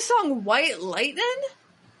never heard the song White Lightning?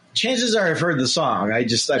 Chances are I've heard the song. I'm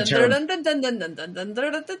terrible.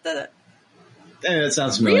 That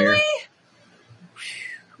sounds familiar. Really?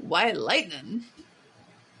 White Lightning.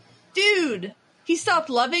 Dude, he stopped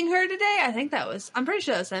loving her today? I'm pretty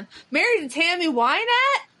sure that's him. Married to Tammy Wynette?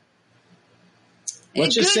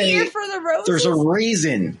 Let's just Good say Year for the Roses? there's a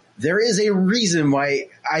reason. There is a reason why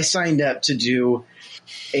I signed up to do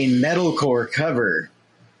a metalcore cover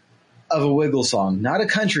of a Wiggle song, not a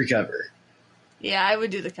country cover. Yeah, I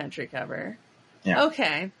would do the country cover. Yeah.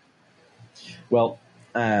 Okay. Well,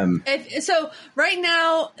 So right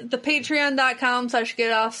now, the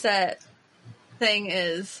patreon.com/getoffset thing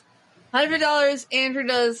is $100. Andrew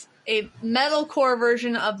does a metalcore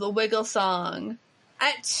version of the Wiggle song.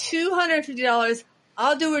 At $250,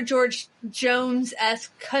 I'll do a George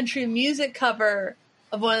Jones-esque country music cover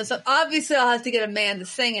of one of the songs. Obviously, I'll have to get a man to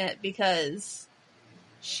sing it because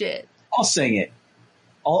shit. I'll sing it.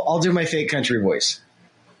 I'll do my fake country voice.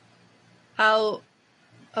 How?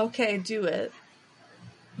 Okay, do it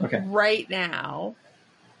Okay. right now,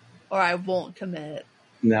 or I won't commit.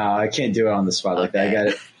 No, I can't do it on the spot like that.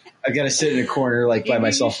 Okay. I got to sit in a corner like by Give me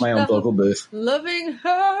myself, my own yourself- vocal booth. Loving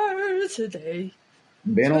her today.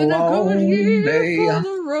 Been a Been a long good year day. for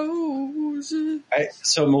the roses.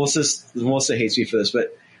 So Melissa hates me for this,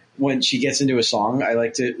 but when she gets into a song, I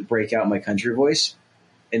like to break out my country voice,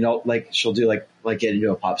 and she'll do like get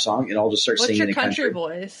into a pop song, and I'll just start What's singing your in country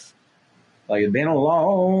voice? Like it's been a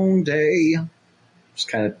long day. Just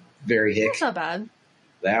kind of very hick. That's not bad.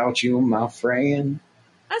 Without you, my friend.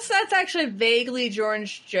 That's actually vaguely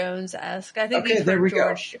George Jones-esque. I think Okay, you've there heard we go.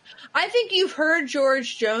 George. I think you've heard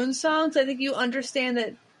George Jones songs. I think you understand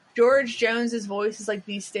that George Jones's voice is like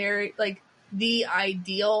the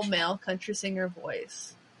ideal male country singer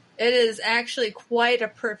voice. It is actually quite a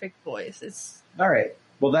perfect voice. It's All right.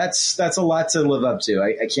 Well, that's a lot to live up to.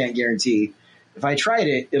 I can't guarantee. If I tried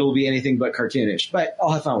it, it'll be anything but cartoonish, but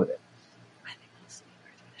I'll have fun with it.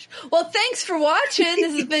 Well, thanks for watching.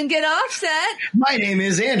 This has been Get Offset. My name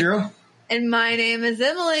is Andrew. And my name is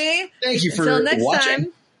Emily. Thank you for Until next watching. time.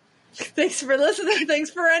 Thanks for listening. Thanks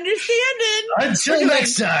for understanding. Until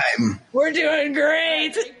next time. We're doing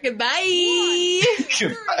great. Goodbye.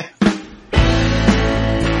 Goodbye.